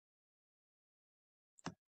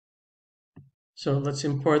 So let's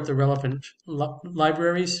import the relevant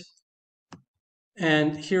libraries.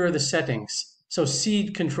 And here are the settings. So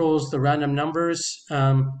seed controls the random numbers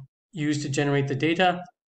used to generate the data.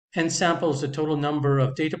 N samples the total number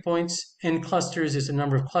of data points. N clusters is the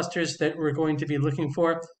number of clusters that we're going to be looking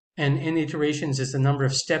for. And N iterations is the number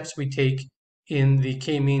of steps we take in the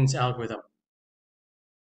K-means algorithm.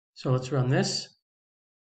 So let's run this.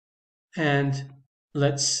 And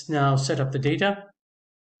let's now set up the data.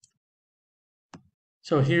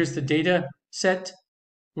 So here's the data set.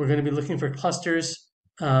 We're going to be looking for clusters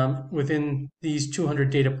within these 200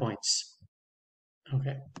 data points.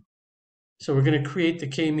 Okay. So we're going to create the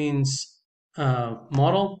K-means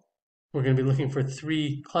model. We're going to be looking for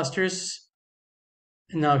 3 clusters.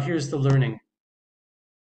 And now here's the learning.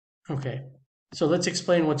 Okay. So let's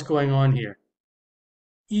explain what's going on here.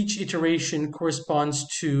 Each iteration corresponds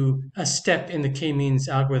to a step in the K-means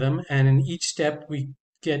algorithm, and in each step we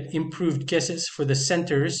get improved guesses for the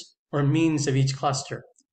centers or means of each cluster.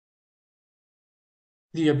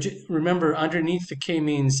 Remember, underneath the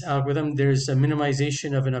K-means algorithm, there's a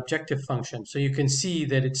minimization of an objective function. So you can see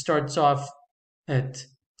that it starts off at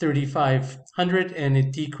 3,500, and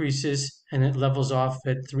it decreases and it levels off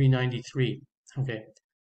at 393. Okay.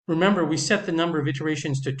 Remember, we set the number of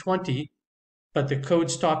iterations to 20, but the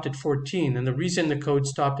code stopped at 14. And the reason the code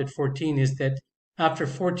stopped at 14 is that after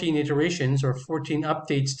 14 iterations or 14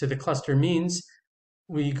 updates to the cluster means,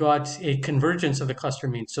 we got a convergence of the cluster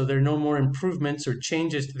means. So there are no more improvements or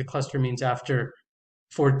changes to the cluster means after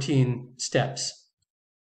 14 steps.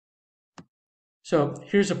 So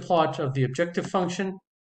here's a plot of the objective function.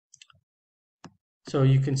 So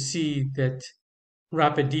you can see that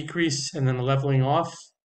rapid decrease and then a leveling off.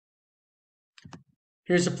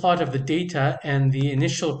 Here's a plot of the data and the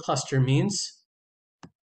initial cluster means.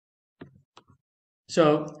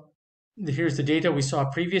 So here's the data we saw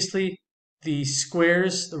previously. The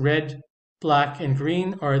squares, the red, black, and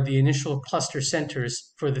green, are the initial cluster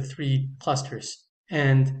centers for the 3 clusters.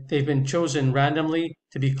 And they've been chosen randomly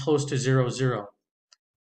to be close to 0, 0.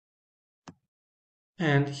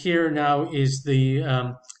 And here now is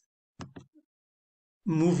the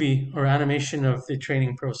movie or animation of the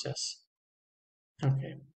training process.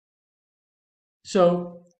 Okay.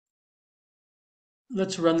 So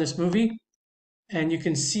let's run this movie. And you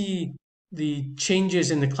can see the changes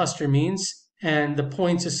in the cluster means and the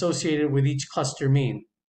points associated with each cluster mean.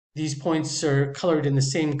 These points are colored in the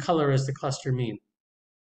same color as the cluster mean.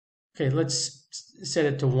 Okay, let's set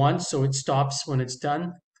it to 1 so it stops when it's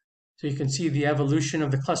done. So you can see the evolution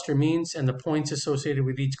of the cluster means and the points associated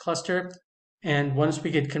with each cluster. And once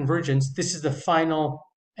we get convergence, this is the final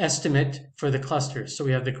estimate for the clusters. So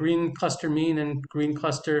we have the green cluster mean and green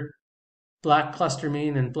cluster, black cluster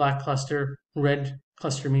mean and black cluster, red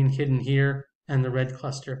cluster mean hidden here, and the red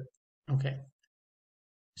cluster. Okay.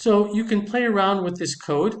 So you can play around with this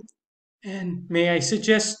code, and may I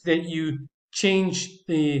suggest that you change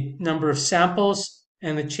the number of samples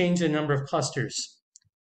and change the number of clusters.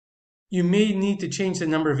 You may need to change the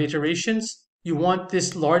number of iterations. You want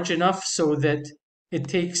this large enough so that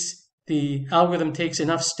the algorithm takes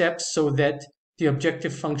enough steps so that the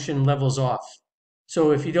objective function levels off.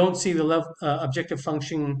 So if you don't see the objective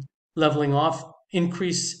function leveling off,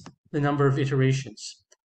 increase the number of iterations.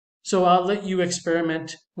 So I'll let you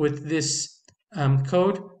experiment with this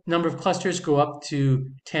code. Number of clusters go up to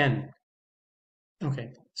 10. Okay,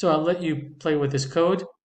 so I'll let you play with this code.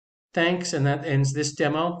 Thanks, and that ends this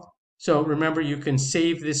demo. So remember, you can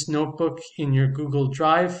save this notebook in your Google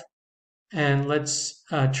Drive. And let's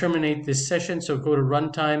terminate this session. So go to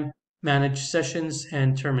Runtime, Manage Sessions,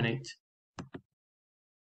 and Terminate.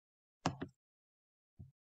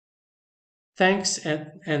 Thanks,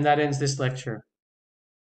 and that ends this lecture.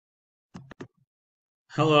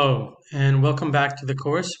 Hello, and welcome back to the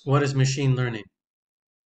course, What is Machine Learning?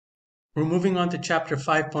 We're moving on to Chapter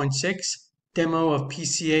 5.6, Demo of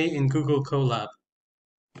PCA in Google Colab.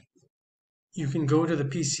 You can go to the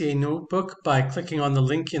PCA notebook by clicking on the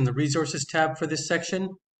link in the Resources tab for this section,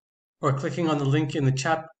 or clicking on the link in the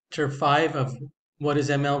Chapter 5 of What is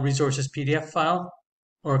ML Resources PDF file,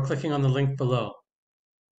 or clicking on the link below.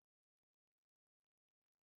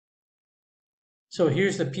 So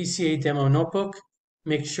here's the PCA demo notebook.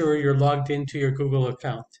 Make sure you're logged into your Google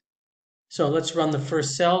account. So let's run the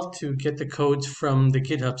first cell to get the codes from the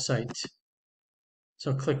GitHub site.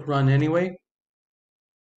 So click Run Anyway.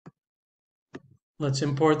 Let's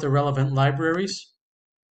import the relevant libraries.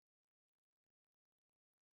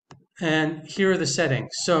 And here are the settings.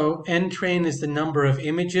 So ntrain is the number of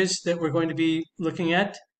images that we're going to be looking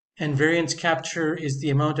at, and variance capture is the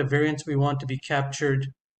amount of variance we want to be captured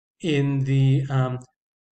in the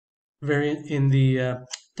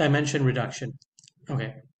dimension reduction.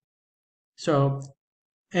 Okay. So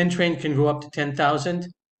ntrain can go up to 10,000.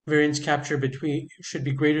 Variance capture should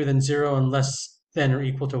be greater than 0 and less than or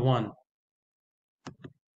equal to 1.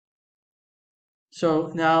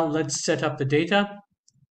 So now let's set up the data.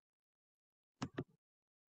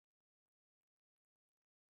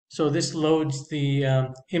 So this loads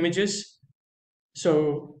the images.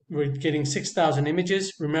 So we're getting 6,000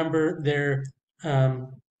 images. Remember, they're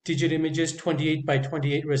digit images, 28 by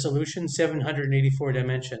 28 resolution, 784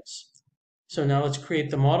 dimensions. So now let's create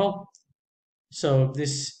the model. So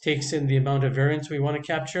this takes in the amount of variance we want to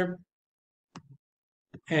capture.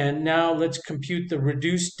 And now let's compute the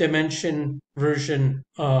reduced dimension version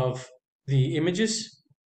of the images.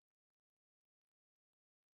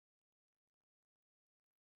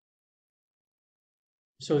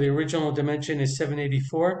 So the original dimension is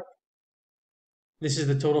 784. This is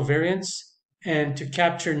the total variance. And to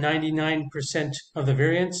capture 99% of the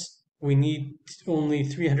variance, we need only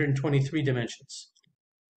 323 dimensions.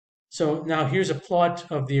 So now here's a plot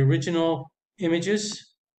of the original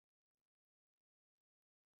images.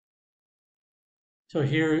 So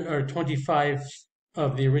here are 25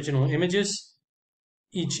 of the original images.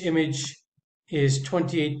 Each image is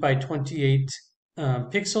 28 by 28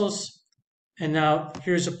 pixels. And now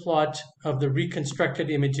here's a plot of the reconstructed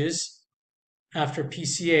images after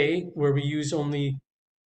PCA, where we use only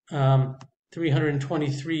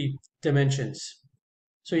 323 dimensions.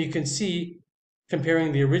 So you can see,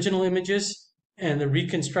 comparing the original images and the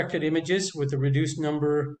reconstructed images with the reduced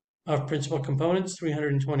number of principal components,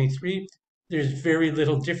 323, there's very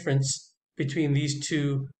little difference between these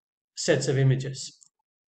two sets of images.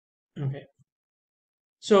 Okay.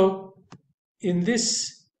 So in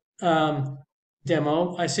this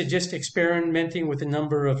demo, I suggest experimenting with a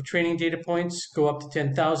number of training data points, go up to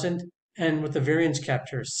 10,000, and with the variance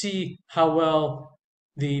capture. See how well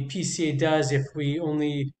the PCA does if we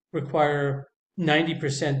only require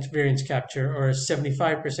 90% variance capture or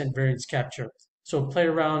 75% variance capture. So play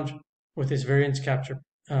around with this variance capture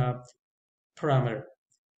parameter.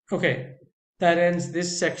 Okay, that ends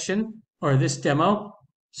this section or this demo.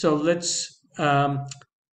 So let's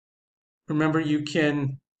remember, you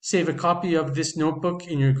can save a copy of this notebook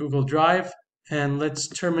in your Google Drive, and let's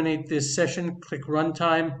terminate this session. Click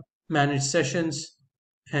Runtime, Manage Sessions,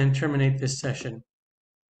 and terminate this session.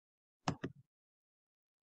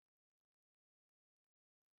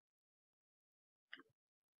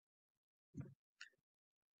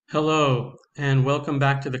 Hello, and welcome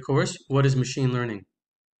back to the course, What is Machine Learning?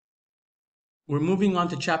 We're moving on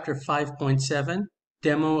to Chapter 5.7,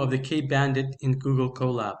 Demo of the K-Bandit in Google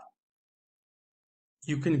Colab.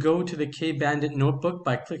 You can go to the K-Bandit notebook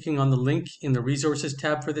by clicking on the link in the Resources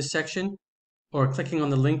tab for this section, or clicking on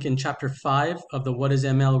the link in Chapter 5 of the What is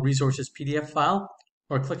ML Resources PDF file,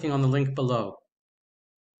 or clicking on the link below.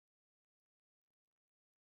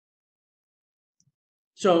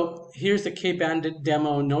 So here's the K-Bandit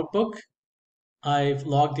demo notebook. I've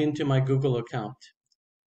logged into my Google account.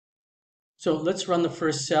 So let's run the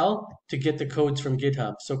first cell to get the codes from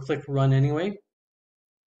GitHub. So click Run anyway.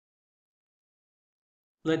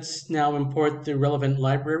 Let's now import the relevant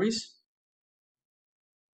libraries.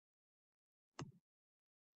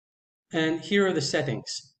 And here are the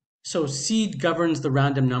settings. So seed governs the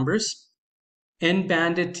random numbers.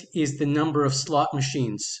 NBandit is the number of slot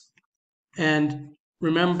machines. And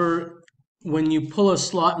remember, when you pull a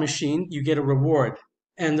slot machine, you get a reward.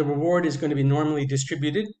 And the reward is going to be normally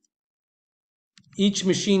distributed. Each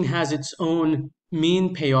machine has its own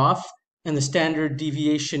mean payoff, and the standard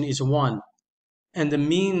deviation is 1. And the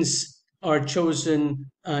means are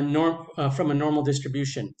chosen from a normal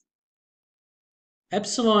distribution.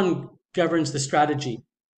 Epsilon governs the strategy.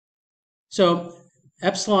 So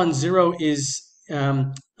epsilon 0 is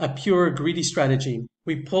a pure greedy strategy.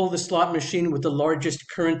 We pull the slot machine with the largest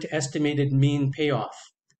current estimated mean payoff.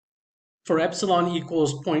 For epsilon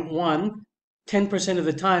equals 0.1, 10% of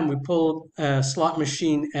the time we pull a slot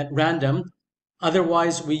machine at random.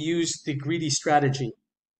 Otherwise, we use the greedy strategy.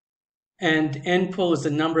 And npull is the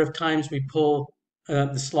number of times we pull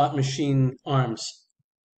the slot machine arms.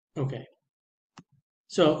 Okay.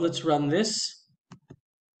 So let's run this.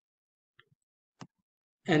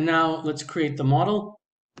 And now let's create the model.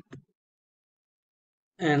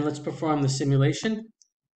 And let's perform the simulation.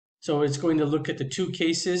 So it's going to look at the two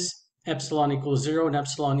cases, epsilon equals 0 and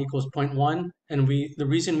epsilon equals 0.1. And the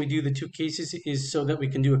reason we do the two cases is so that we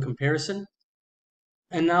can do a comparison.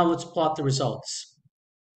 And now let's plot the results.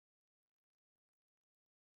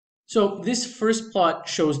 So this first plot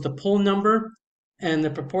shows the pull number and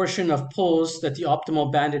the proportion of pulls that the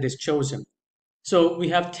optimal bandit is chosen. So we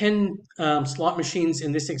have 10 slot machines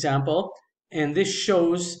in this example, and this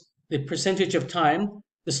shows the percentage of time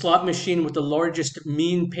the slot machine with the largest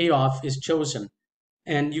mean payoff is chosen.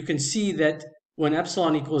 And you can see that when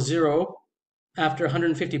epsilon equals 0, after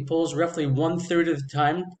 150 pulls, roughly 1/3 of the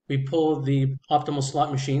time we pull the optimal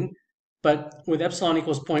slot machine. But with epsilon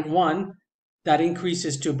equals 0.1, that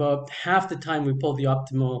increases to about half the time we pull the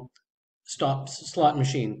optimal slot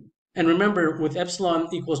machine. And remember, with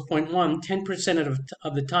epsilon equals 0.1, 10%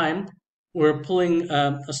 of the time we're pulling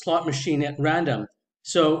a slot machine at random.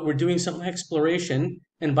 So we're doing some exploration,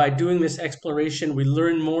 and by doing this exploration, we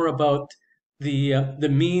learn more about the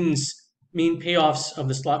mean payoffs of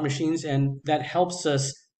the slot machines, and that helps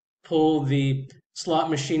us pull the slot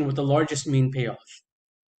machine with the largest mean payoff.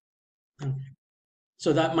 Okay.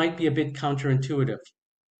 So that might be a bit counterintuitive.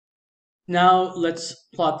 Now let's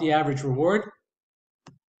plot the average reward.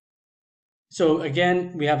 So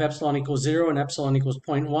again, we have epsilon equals 0 and epsilon equals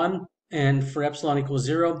 0.1. And for epsilon equals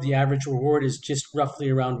 0, the average reward is just roughly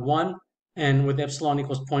around 1. And with epsilon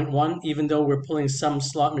equals 0.1, even though we're pulling some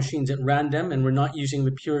slot machines at random and we're not using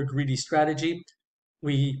the pure greedy strategy,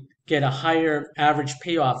 we get a higher average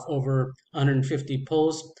payoff over 150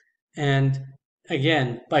 pulls. And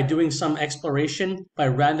again, by doing some exploration, by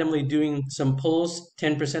randomly doing some pulls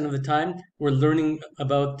 10% of the time, we're learning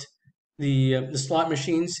about the slot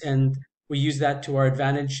machines, and we use that to our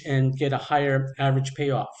advantage and get a higher average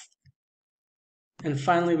payoff. And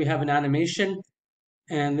finally, we have an animation,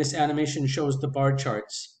 and this animation shows the bar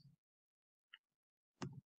charts.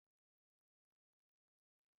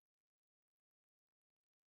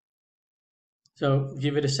 So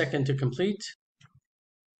give it a second to complete.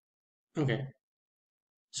 Okay.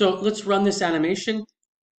 So let's run this animation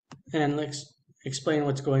and let's explain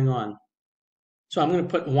what's going on. So I'm going to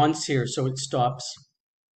put once here so it stops.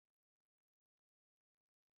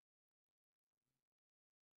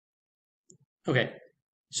 Okay.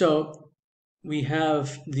 So we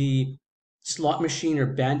have the slot machine or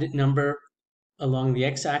bandit number along the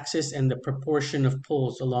x-axis and the proportion of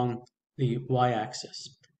pulls along the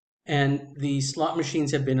y-axis. And the slot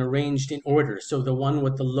machines have been arranged in order. So the one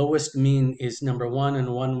with the lowest mean is number 1 and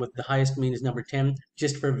the one with the highest mean is number 10,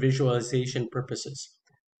 just for visualization purposes.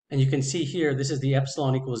 And you can see here, this is the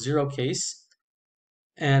epsilon equals 0 case.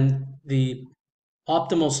 And the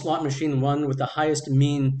optimal slot machine, one with the highest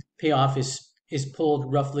mean payoff, is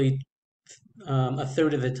pulled roughly a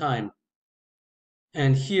third of the time.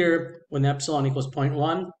 And here, when epsilon equals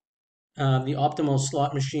 0.1, the optimal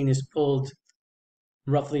slot machine is pulled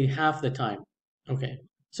roughly half the time. Okay,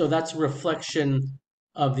 so that's a reflection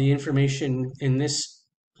of the information in this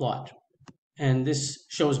plot. And this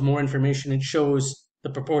shows more information. It shows the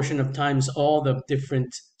proportion of times all the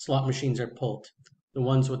different slot machines are pulled. The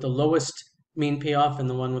ones with the lowest mean payoff and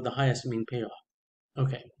the one with the highest mean payoff.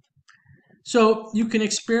 Okay, so you can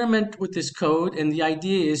experiment with this code, and the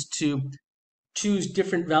idea is to choose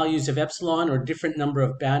different values of epsilon or different number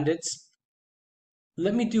of bandits.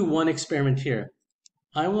 Let me do one experiment here.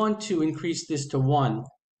 I want to increase this to 1.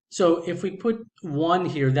 So if we put 1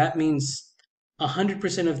 here, that means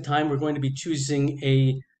 100% of the time we're going to be choosing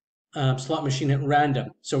a slot machine at random.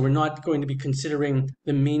 So we're not going to be considering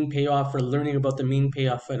the mean payoff or learning about the mean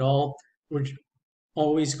payoff at all. We're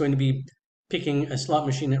always going to be picking a slot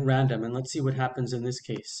machine at random. And let's see what happens in this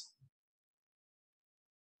case.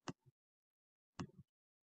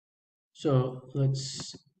 So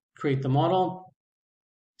let's create the model,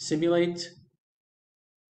 simulate.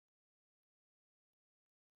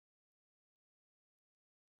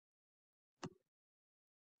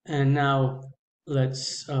 And now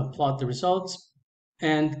let's plot the results.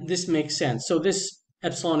 And this makes sense. So this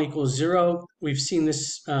epsilon equals 0. We've seen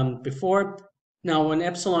this before. Now when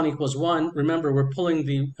epsilon equals 1, remember we're pulling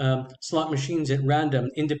the slot machines at random,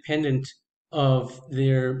 independent of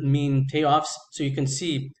their mean payoffs. So you can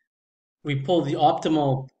see we pull the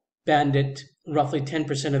optimal bandit roughly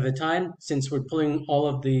 10% of the time. Since we're pulling all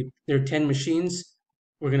of their 10 machines,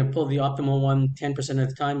 we're going to pull the optimal one 10% of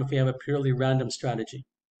the time if we have a purely random strategy.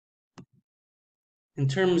 In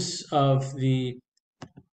terms of the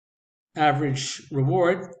average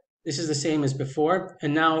reward, this is the same as before.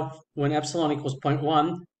 And now when epsilon equals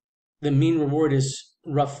 0.1, the mean reward is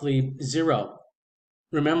roughly 0.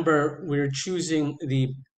 Remember, we're choosing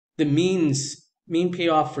the mean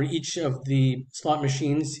payoff for each of the slot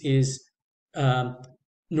machines is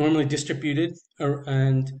normally distributed.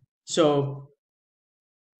 And so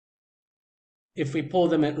if we pull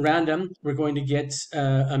them at random, we're going to get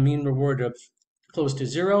a mean reward of close to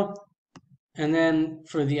 0. And then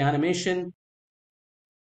for the animation,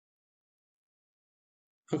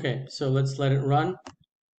 okay, so let's let it run.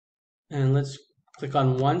 And let's click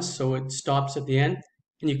on once so it stops at the end.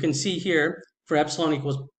 And you can see here, for epsilon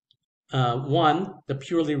equals 1, the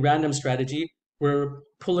purely random strategy, we're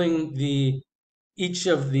pulling each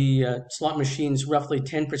of the slot machines roughly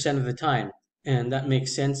 10% of the time. And that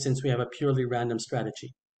makes sense since we have a purely random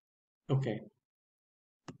strategy. Okay.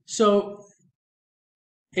 So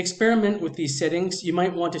experiment with these settings. You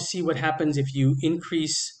might want to see what happens if you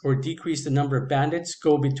increase or decrease the number of bandits,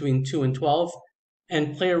 go between 2 and 12,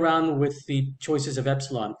 and play around with the choices of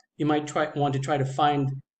epsilon. You might want to try to find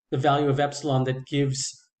the value of epsilon that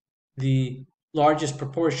gives the largest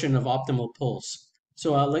proportion of optimal pulls.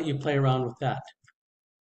 So I'll let you play around with that.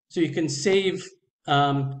 So you can save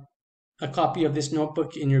a copy of this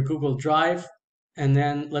notebook in your Google Drive, and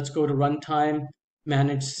then let's go to Runtime,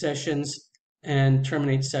 Manage Sessions, and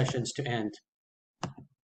Terminate Sessions to end.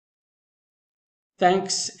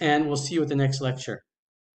 Thanks, and we'll see you at the next lecture.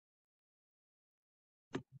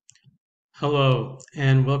 Hello,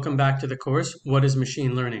 and welcome back to the course, What is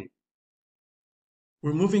Machine Learning?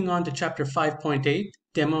 We're moving on to Chapter 5.8,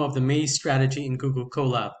 Demo of the Maze Strategy in Google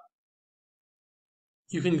Colab.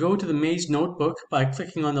 you can go to the Maze notebook by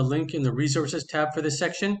clicking on the link in the Resources tab for this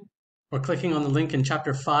section, or clicking on the link in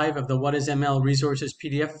Chapter 5 of the What is ML Resources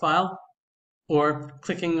PDF file, or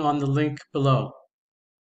clicking on the link below.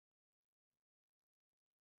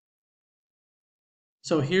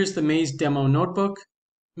 So here's the Maze demo notebook.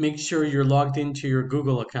 Make sure you're logged into your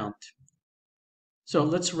Google account. So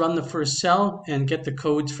let's run the first cell and get the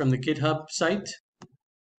codes from the GitHub site.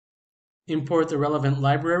 Import the relevant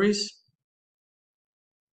libraries.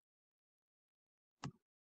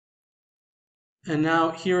 And now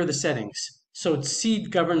here are the settings. So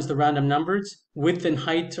seed governs the random numbers. Width and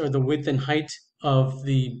height are the width and height of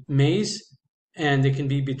the maze, and they can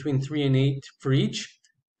be between 3 and 8 for each.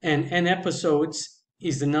 And n episodes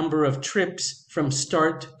is the number of trips from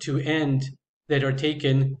start to end that are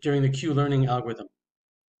taken during the Q-learning algorithm.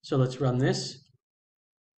 So let's run this.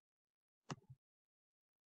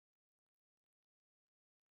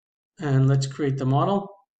 And let's create the model.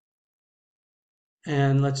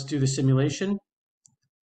 And let's do the simulation.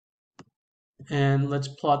 And let's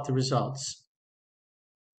plot the results.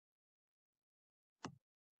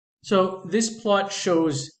 So this plot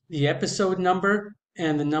shows the episode number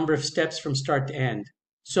and the number of steps from start to end.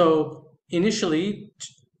 So initially,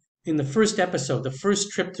 in the first episode, the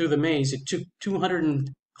first trip through the maze, it took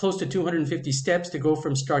close to 250 steps to go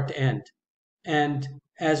from start to end. And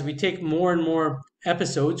as we take more and more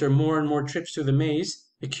episodes or more trips through the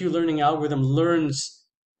maze, the Q-learning algorithm learns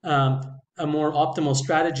a more optimal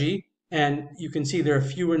strategy. And you can see there are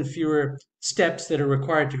fewer and fewer steps that are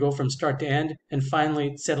required to go from start to end. And finally,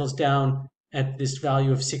 it settles down at this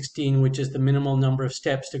value of 16, which is the minimal number of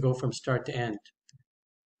steps to go from start to end.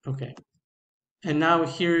 Okay. And now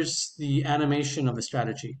here's the animation of the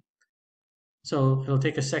strategy. So it'll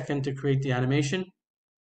take a second to create the animation.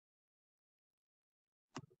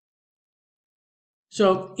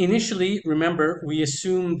 So initially, remember, we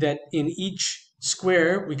assume that in each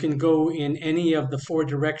square, we can go in any of the 4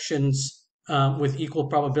 directions with equal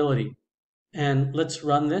probability. And let's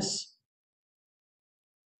run this.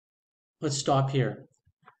 Let's stop here.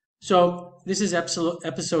 So this is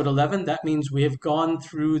episode 11. That means we have gone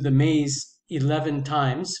through the maze 11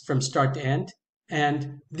 times from start to end.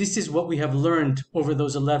 And this is what we have learned over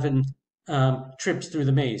those 11 trips through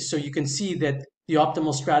the maze. So you can see that the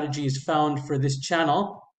optimal strategy is found for this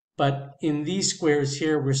channel, but in these squares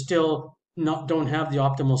here, we're still don't have the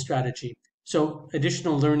optimal strategy. So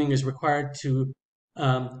additional learning is required to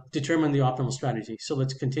determine the optimal strategy. So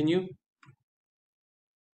let's continue.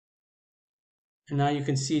 And now you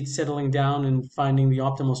can see it settling down and finding the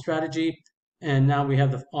optimal strategy. And now we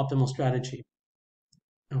have the optimal strategy.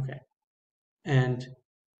 Okay. And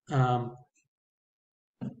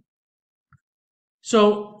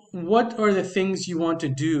so what are the things you want to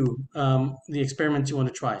do, the experiments you want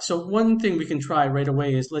to try? So one thing we can try right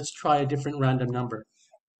away is let's try a different random number.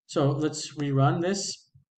 So let's rerun this.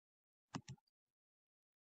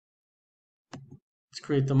 Let's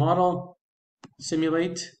create the model,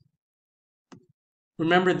 simulate.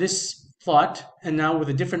 Remember this plot, and now with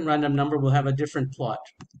a different random number, we'll have a different plot.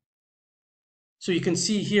 So you can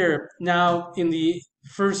see here, now in the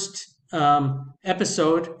first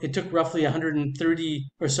episode, it took roughly 130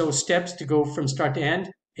 or so steps to go from start to end.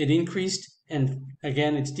 It increased, and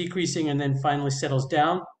again, it's decreasing, and then finally settles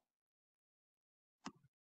down.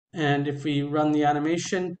 And if we run the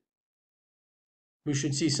animation, we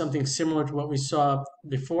should see something similar to what we saw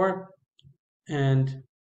before. And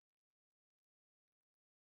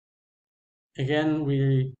again,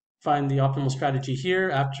 we find the optimal strategy here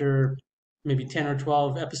after maybe 10 or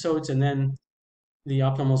 12 episodes, and then the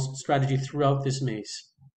optimal strategy throughout this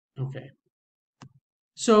maze. Okay.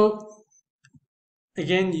 So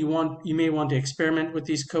again, you may want to experiment with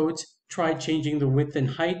these codes. Try changing the width and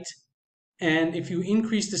height. And if you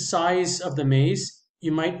increase the size of the maze,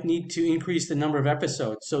 you might need to increase the number of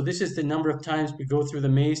episodes. So this is the number of times we go through the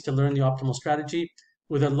maze to learn the optimal strategy.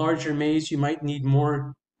 With a larger maze, you might need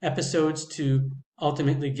more episodes to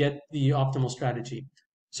ultimately get the optimal strategy.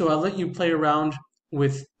 So I'll let you play around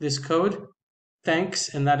with this code. Thanks,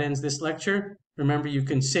 and that ends this lecture. Remember, you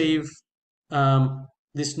can save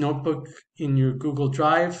this notebook in your Google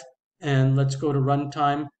Drive, and let's go to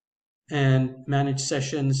runtime and manage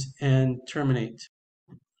sessions and terminate.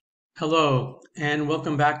 Hello, and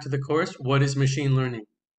welcome back to the course, What is Machine Learning?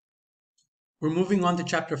 We're moving on to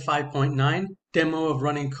chapter 5.9, Demo of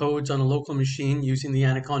Running Codes on a Local Machine using the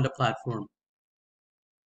Anaconda Platform.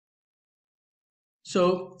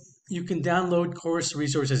 So you can download course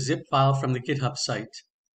resources zip file from the GitHub site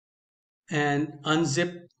and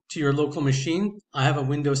unzip to your local machine. I have a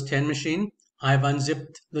Windows 10 machine. I've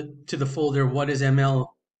unzipped to the folder What is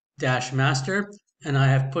ML-master, and I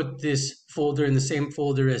have put this folder in the same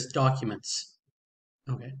folder as documents.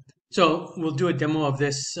 Okay, so we'll do a demo of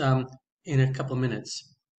this in a couple of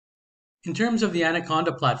minutes. In terms of the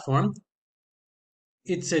Anaconda platform,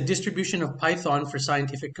 it's a distribution of Python for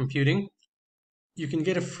scientific computing. You can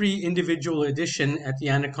get a free individual edition at the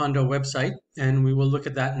Anaconda website, and we will look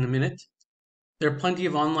at that in a minute. There are plenty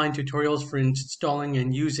of online tutorials for installing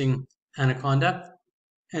and using Anaconda,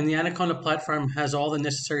 and the Anaconda platform has all the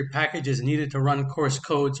necessary packages needed to run course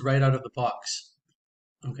codes right out of the box.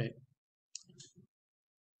 Okay.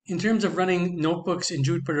 In terms of running notebooks in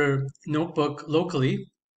Jupyter Notebook locally,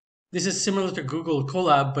 this is similar to Google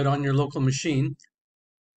Colab, but on your local machine.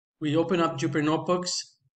 We open up Jupyter Notebooks.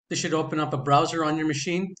 This should open up a browser on your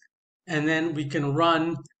machine, and then we can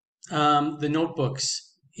run the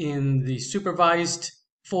notebooks in the supervised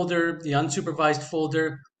folder, the unsupervised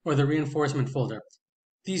folder, or the reinforcement folder.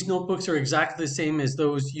 These notebooks are exactly the same as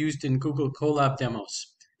those used in Google Colab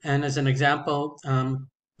demos. And as an example,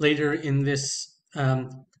 later in this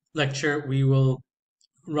lecture, we will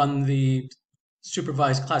run the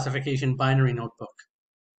supervised classification binary notebook.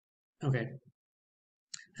 Okay.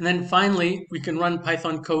 And then finally, we can run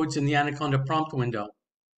Python codes in the Anaconda prompt window.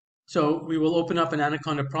 So we will open up an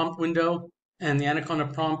Anaconda prompt window, and the Anaconda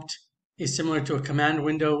prompt is similar to a command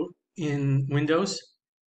window in Windows.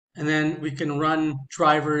 And then we can run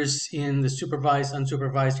drivers in the supervised,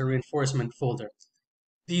 unsupervised, or reinforcement folder.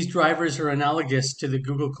 These drivers are analogous to the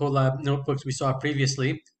Google Colab notebooks we saw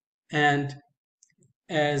previously. And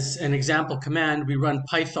as an example command, we run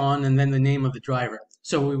Python and then the name of the driver.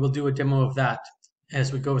 So we will do a demo of that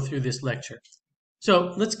as we go through this lecture.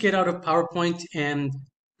 So let's get out of PowerPoint and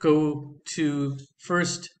go to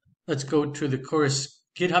first, let's go to the course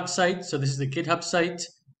GitHub site. So this is the GitHub site,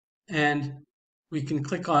 and we can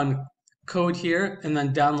click on code here and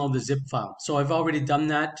then download the zip file. So I've already done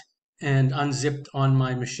that and unzipped on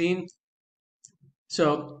my machine.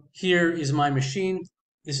 So here is my machine.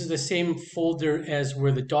 This is the same folder as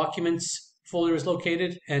where the documents folder is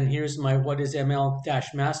located. And here's my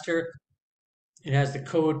whatisml-master. It has the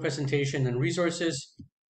code, presentation, and resources.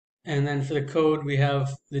 And then for the code, we have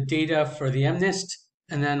the data for the MNIST.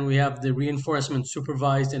 And then we have the reinforcement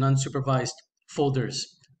supervised and unsupervised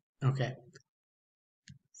folders. Okay.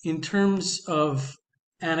 In terms of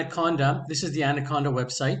Anaconda, this is the Anaconda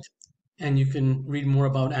website, and you can read more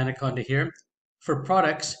about Anaconda here. For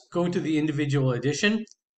products, go to the individual edition,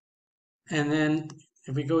 and then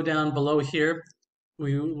if we go down below here,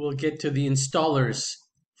 we will get to the installers,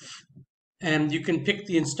 and you can pick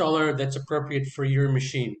the installer that's appropriate for your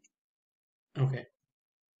machine. Okay,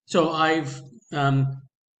 so I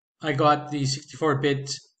got the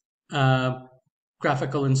 64-bit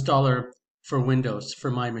graphical installer for Windows for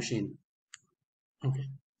my machine. Okay,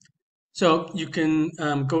 so you can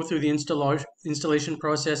go through the installation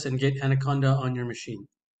process and get Anaconda on your machine.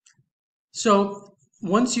 So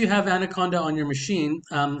once you have Anaconda on your machine,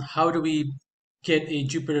 how do we get a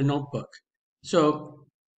Jupyter notebook? So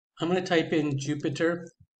I'm going to type in Jupyter.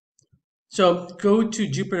 So go to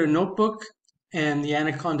Jupyter Notebook and the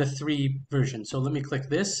Anaconda 3 version. So let me click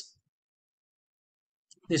this.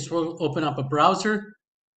 This will open up a browser.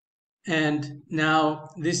 And now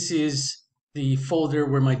this is the folder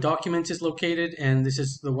where my documents is located, and this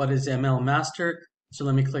is the whatisml master. So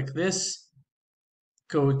let me click this,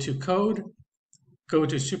 go to code, go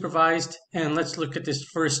to supervised, and let's look at this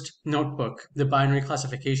first notebook, the binary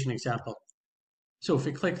classification example. So if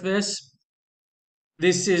we click this,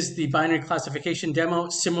 this is the binary classification demo,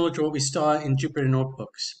 similar to what we saw in Jupyter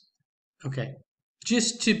Notebooks. Okay,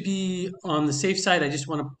 just to be on the safe side, I just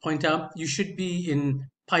want to point out, you should be in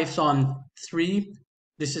Python 3.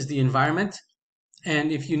 This is the environment.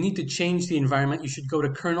 And if you need to change the environment, you should go to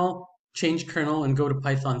kernel, change kernel, and go to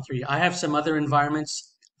Python 3. I have some other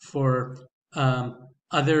environments for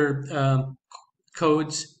other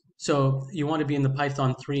codes. So you want to be in the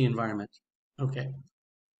Python 3 environment. Okay.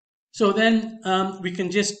 So then we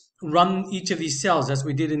can just run each of these cells as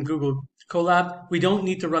we did in Google Colab. We don't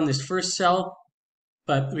need to run this first cell,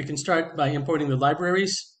 but we can start by importing the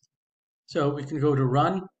libraries. So we can go to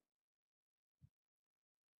run.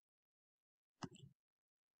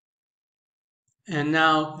 And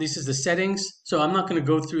now this is the settings. So I'm not going to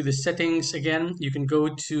go through the settings again. You can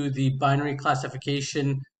go to the binary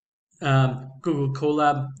classification Google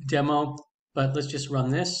Colab demo, but let's just run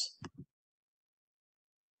this.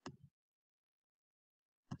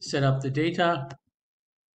 Set up the data.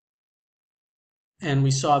 And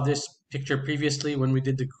we saw this picture previously when we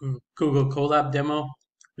did the Google Colab demo.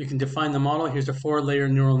 We can define the model. Here's a 4-layer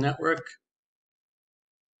neural network.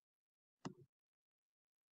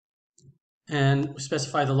 and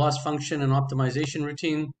specify the loss function and optimization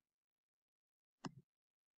routine.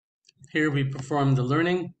 Here we perform the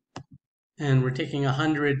learning, and we're taking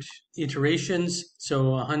 100 iterations,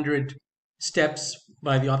 so 100 steps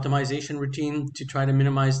by the optimization routine to try to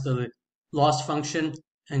minimize the loss function.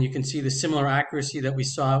 And you can see the similar accuracy that we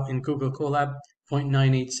saw in Google Colab,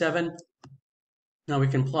 0.987. Now we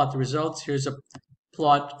can plot the results. Here's a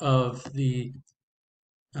plot of the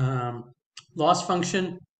loss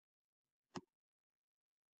function.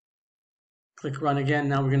 Click run again.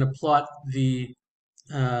 Now we're going to plot the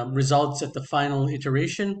results at the final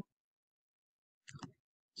iteration.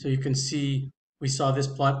 So you can see we saw this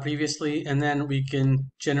plot previously, and then we can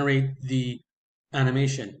generate the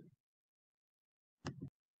animation.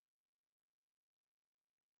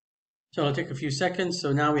 So it'll take a few seconds.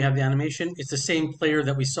 So now we have the animation. It's the same player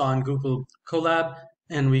that we saw in Google Colab,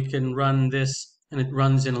 and we can run this, and it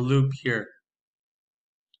runs in a loop here.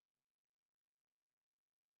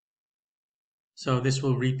 So this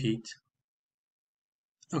will repeat.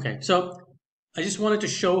 Okay, so I just wanted to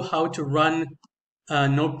show how to run a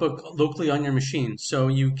notebook locally on your machine. So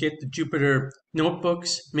you get the Jupyter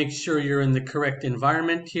notebooks, make sure you're in the correct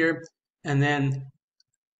environment here, and then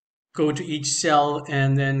go to each cell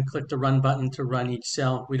and then click the run button to run each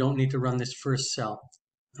cell. We don't need to run this first cell.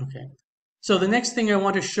 Okay. So the next thing I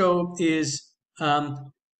want to show is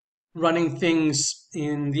running things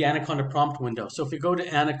in the Anaconda prompt window. So if we go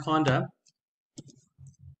to Anaconda,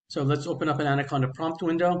 so let's open up an Anaconda prompt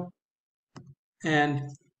window. And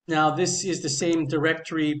now this is the same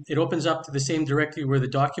directory. It opens up to the same directory where the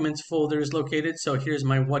documents folder is located. So here's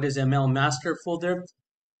my what is ML master folder.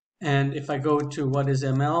 And if I go to what is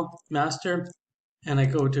ML master and I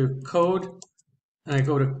go to code and I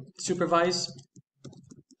go to supervise,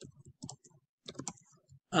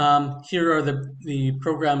 here are the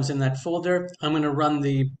programs in that folder. I'm going to run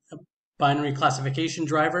the binary classification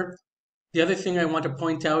driver. The other thing I want to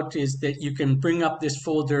point out is that you can bring up this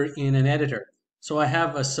folder in an editor. So I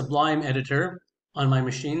have a Sublime editor on my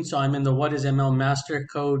machine. So I'm in the what is ML master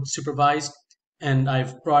code supervised, and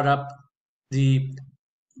I've brought up the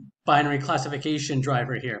binary classification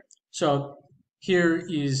driver here. So here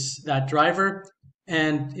is that driver.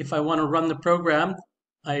 And if I want to run the program,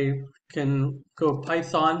 I can go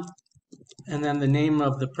Python and then the name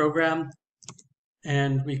of the program,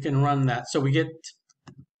 and we can run that. So we get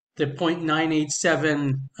the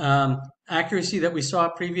 0.987 accuracy that we saw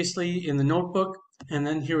previously in the notebook, and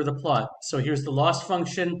then here are the plot. So here's the loss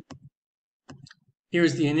function,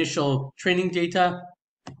 here's the initial training data,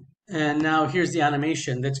 and now here's the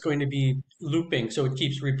animation that's going to be looping, so it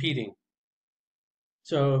keeps repeating.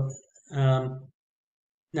 So now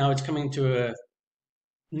it's coming to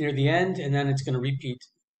near the end, and then it's going to repeat.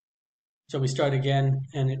 So we start again,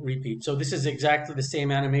 and it repeats. So this is exactly the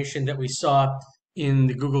same animation that we saw in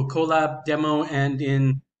the Google Colab demo and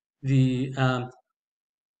in the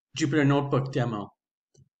Jupyter Notebook demo.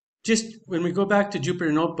 Just when we go back to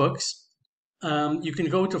Jupyter Notebooks, you can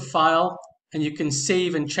go to File, and you can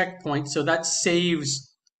save and checkpoint. So that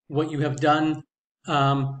saves what you have done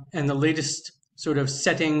and the latest sort of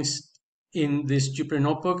settings in this Jupyter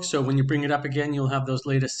Notebook. So when you bring it up again, you'll have those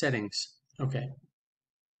latest settings. Okay.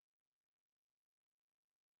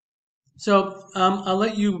 So I'll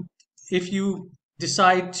let you, if you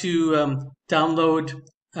decide to download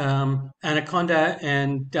Anaconda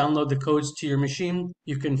and download the codes to your machine,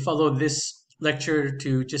 you can follow this lecture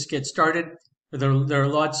to just get started. There are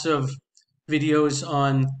lots of videos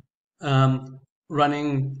on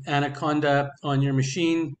running Anaconda on your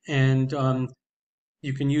machine, and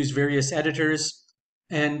you can use various editors.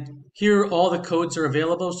 And here all the codes are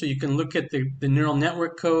available, so you can look at the neural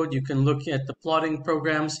network code, you can look at the plotting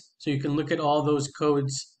programs, so you can look at all those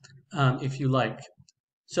codes if you like.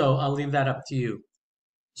 So I'll leave that up to you.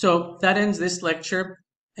 So that ends this lecture,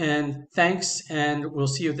 and thanks, and we'll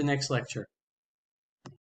see you at the next lecture.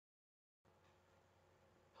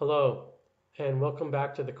 Hello, and welcome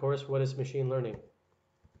back to the course, What is Machine Learning?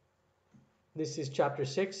 This is Chapter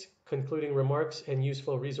 6, Concluding Remarks and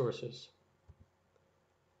Useful Resources.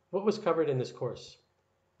 What was covered in this course?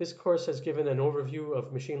 This course has given an overview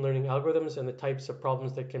of machine learning algorithms and the types of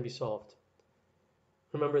problems that can be solved.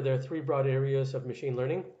 Remember, there are three broad areas of machine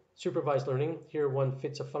learning. Supervised learning, here one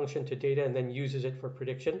fits a function to data and then uses it for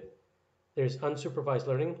prediction. There's unsupervised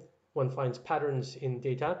learning, one finds patterns in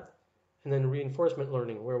data. And then reinforcement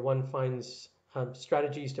learning, where one finds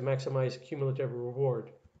strategies to maximize cumulative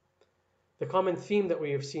reward. The common theme that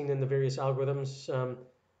we have seen in the various algorithms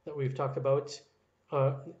that we've talked about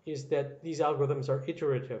is that these algorithms are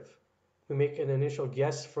iterative. We make an initial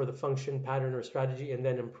guess for the function, pattern, or strategy, and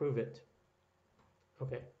then improve it.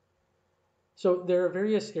 Okay. So there are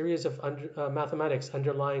various areas of mathematics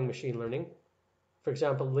underlying machine learning. For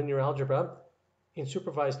example, linear algebra. In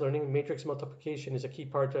supervised learning, matrix multiplication is a key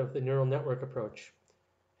part of the neural network approach.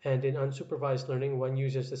 And in unsupervised learning, one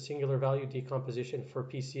uses the singular value decomposition for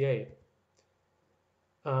PCA.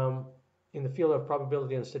 In the field of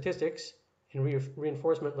probability and statistics, in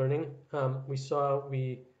reinforcement learning,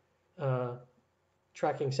 we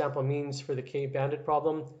tracking sample means for the K-bandit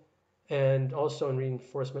problem, and also in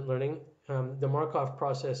reinforcement learning, the Markov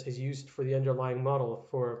process is used for the underlying model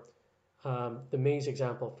for the maze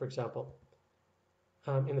example, for example.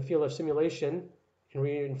 In the field of simulation, in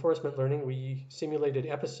reinforcement learning, we simulated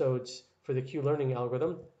episodes for the Q-learning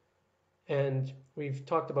algorithm, and we've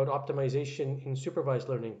talked about optimization in supervised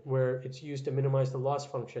learning, where it's used to minimize the loss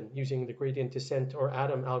function using the gradient descent or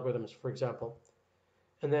ADAM algorithms, for example.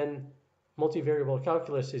 And then multivariable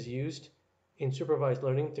calculus is used in supervised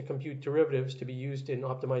learning to compute derivatives to be used in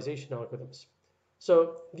optimization algorithms.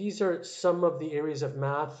 So these are some of the areas of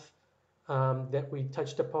math that we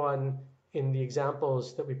touched upon in the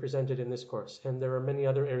examples that we presented in this course. And there are many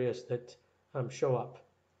other areas that show up.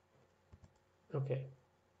 Okay,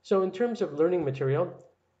 so in terms of learning material,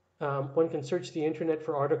 one can search the internet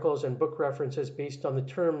for articles and book references based on the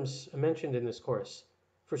terms mentioned in this course.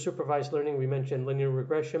 For supervised learning, we mentioned linear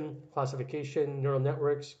regression, classification, neural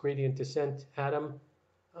networks, gradient descent, ADAM.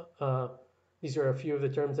 These are a few of the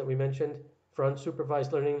terms that we mentioned. For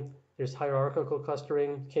unsupervised learning, there's hierarchical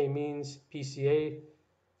clustering, K-means, PCA.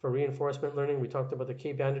 For reinforcement learning, we talked about the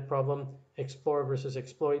K-bandit problem, explore versus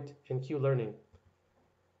exploit, and Q-learning.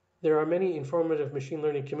 There are many informative machine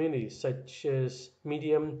learning communities, such as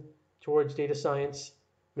Medium, Towards Data Science,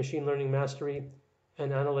 Machine Learning Mastery,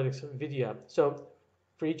 and Analytics Vidya. So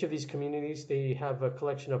for each of these communities, they have a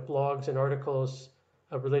collection of blogs and articles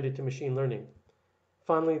related to machine learning.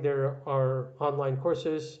 Finally, there are online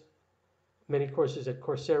courses, many courses at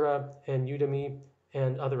Coursera and Udemy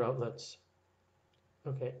and other outlets.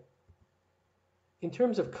 Okay. In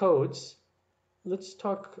terms of codes, let's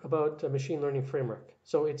talk about a machine learning framework.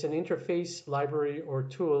 So it's an interface, library, or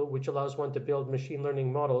tool which allows one to build machine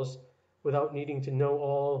learning models without needing to know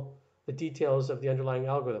all the details of the underlying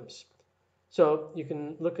algorithms. So you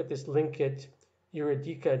can look at this link at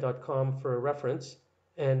eurydica.com for a reference,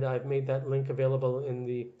 and I've made that link available in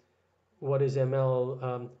the What is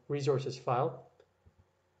ML resources file.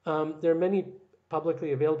 There are many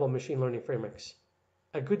publicly available machine learning frameworks.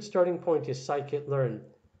 A good starting point is scikit-learn.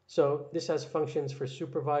 So this has functions for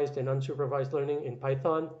supervised and unsupervised learning in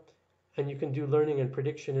Python, and you can do learning and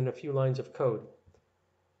prediction in a few lines of code.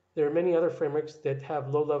 There are many other frameworks that have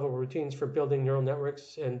low-level routines for building neural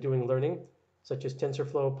networks and doing learning, such as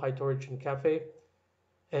TensorFlow, PyTorch, and Caffe.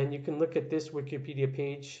 And you can look at this Wikipedia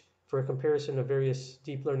page for a comparison of various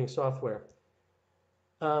deep learning software.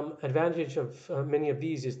 Advantage of many of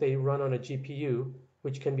these is they run on a GPU,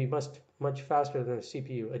 which can be much faster than a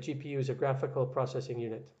CPU. A GPU is a graphical processing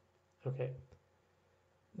unit. Okay.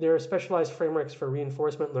 There are specialized frameworks for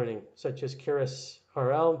reinforcement learning, such as Keras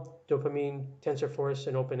RL, Dopamine, TensorForce,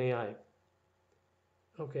 and OpenAI.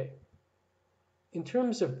 Okay. In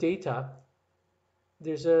terms of data,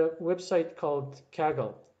 there's a website called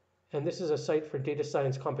Kaggle, and this is a site for data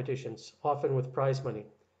science competitions, often with prize money.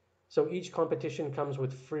 So each competition comes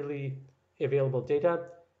with freely available data,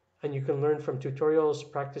 and you can learn from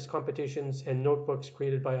tutorials, practice competitions, and notebooks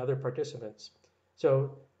created by other participants.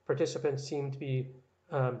 So participants seem to be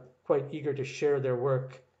quite eager to share their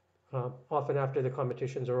work, often after the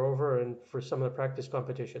competitions are over and for some of the practice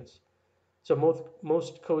competitions. So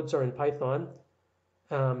most codes are in Python,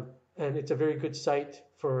 and it's a very good site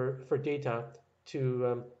for data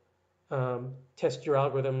to test your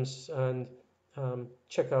algorithms and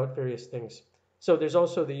check out various things. So there's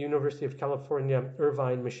also the University of California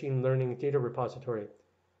Irvine Machine Learning Data Repository.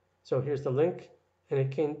 So here's the link, and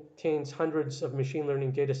it contains hundreds of machine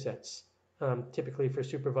learning data sets, typically for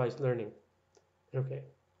supervised learning. Okay.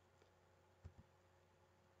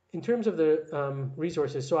 In terms of the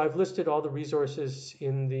resources, so I've listed all the resources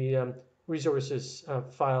in the resources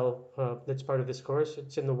file that's part of this course.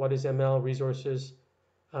 It's in the What is ML resources,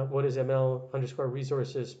 What is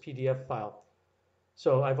ML_resources PDF file.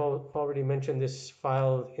 So I've already mentioned this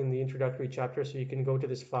file in the introductory chapter, so you can go to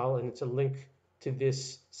this file and it's a link to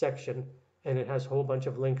this section, and it has a whole bunch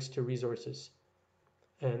of links to resources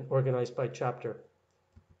and organized by chapter.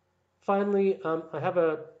 Finally, I have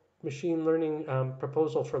a machine learning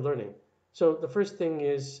proposal for learning. So the first thing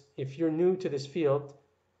is, if you're new to this field,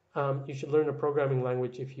 you should learn a programming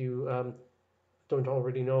language if you don't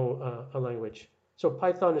already know a language. So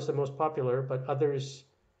Python is the most popular, but others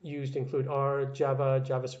used include R, Java,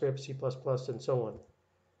 JavaScript, C++, and so on.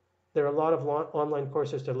 There are a lot of online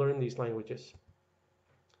courses to learn these languages.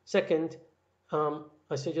 Second,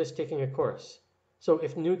 I suggest taking a course. So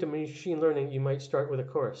if new to machine learning, you might start with a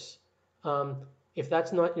course. If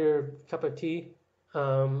that's not your cup of tea,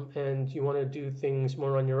 and you want to do things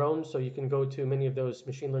more on your own, so you can go to many of those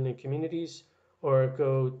machine learning communities or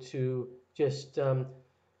go to just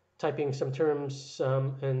typing some terms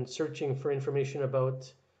and searching for information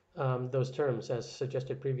about those terms as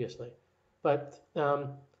suggested previously. But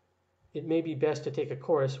it may be best to take a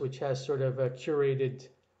course which has sort of a curated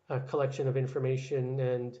collection of information,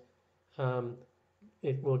 and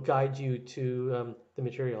it will guide you to the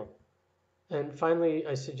material. And finally,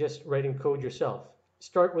 I suggest writing code yourself.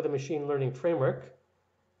 Start with a machine learning framework,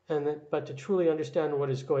 but to truly understand what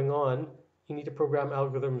is going on, you need to program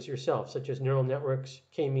algorithms yourself, such as neural networks,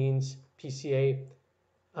 k-means, PCA,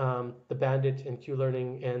 the bandit and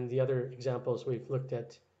Q-learning, and the other examples we've looked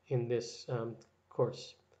at in this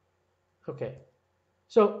course. Okay,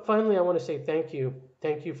 so finally I want to say thank you.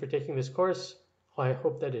 Thank you for taking this course. I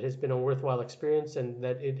hope that it has been a worthwhile experience and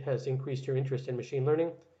that it has increased your interest in machine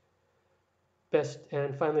learning.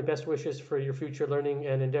 Finally, best wishes for your future learning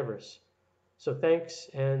and endeavors. So thanks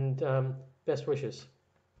and best wishes.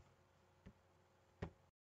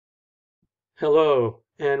 Hello,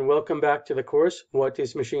 and welcome back to the course, What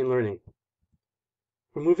is Machine Learning?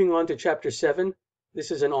 We're moving on to Chapter 7.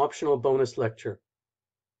 This is an optional bonus lecture.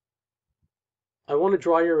 I want to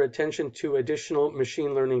draw your attention to additional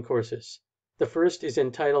machine learning courses. The first is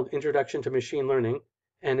entitled Introduction to Machine Learning,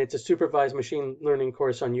 and it's a supervised machine learning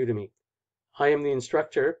course on Udemy. I am the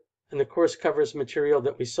instructor, and the course covers material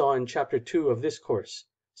that we saw in Chapter 2 of this course.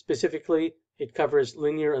 Specifically, it covers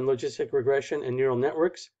linear and logistic regression and neural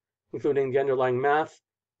networks, including the underlying math,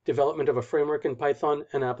 development of a framework in Python,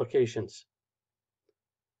 and applications.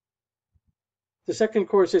 The second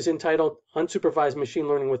course is entitled Unsupervised Machine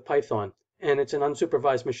Learning with Python, and it's an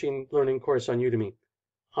unsupervised machine learning course on Udemy.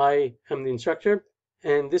 I am the instructor,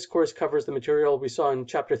 and this course covers the material we saw in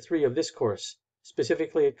Chapter 3 of this course.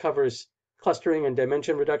 Specifically, it covers clustering and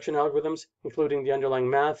dimension reduction algorithms, including the underlying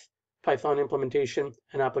math, Python implementation,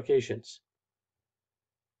 and applications.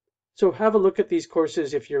 So have a look at these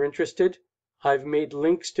courses if you're interested. I've made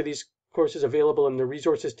links to these courses available in the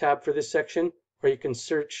Resources tab for this section, or you can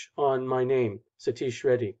search on my name, Satish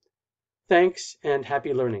Reddy. Thanks and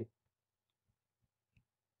happy learning.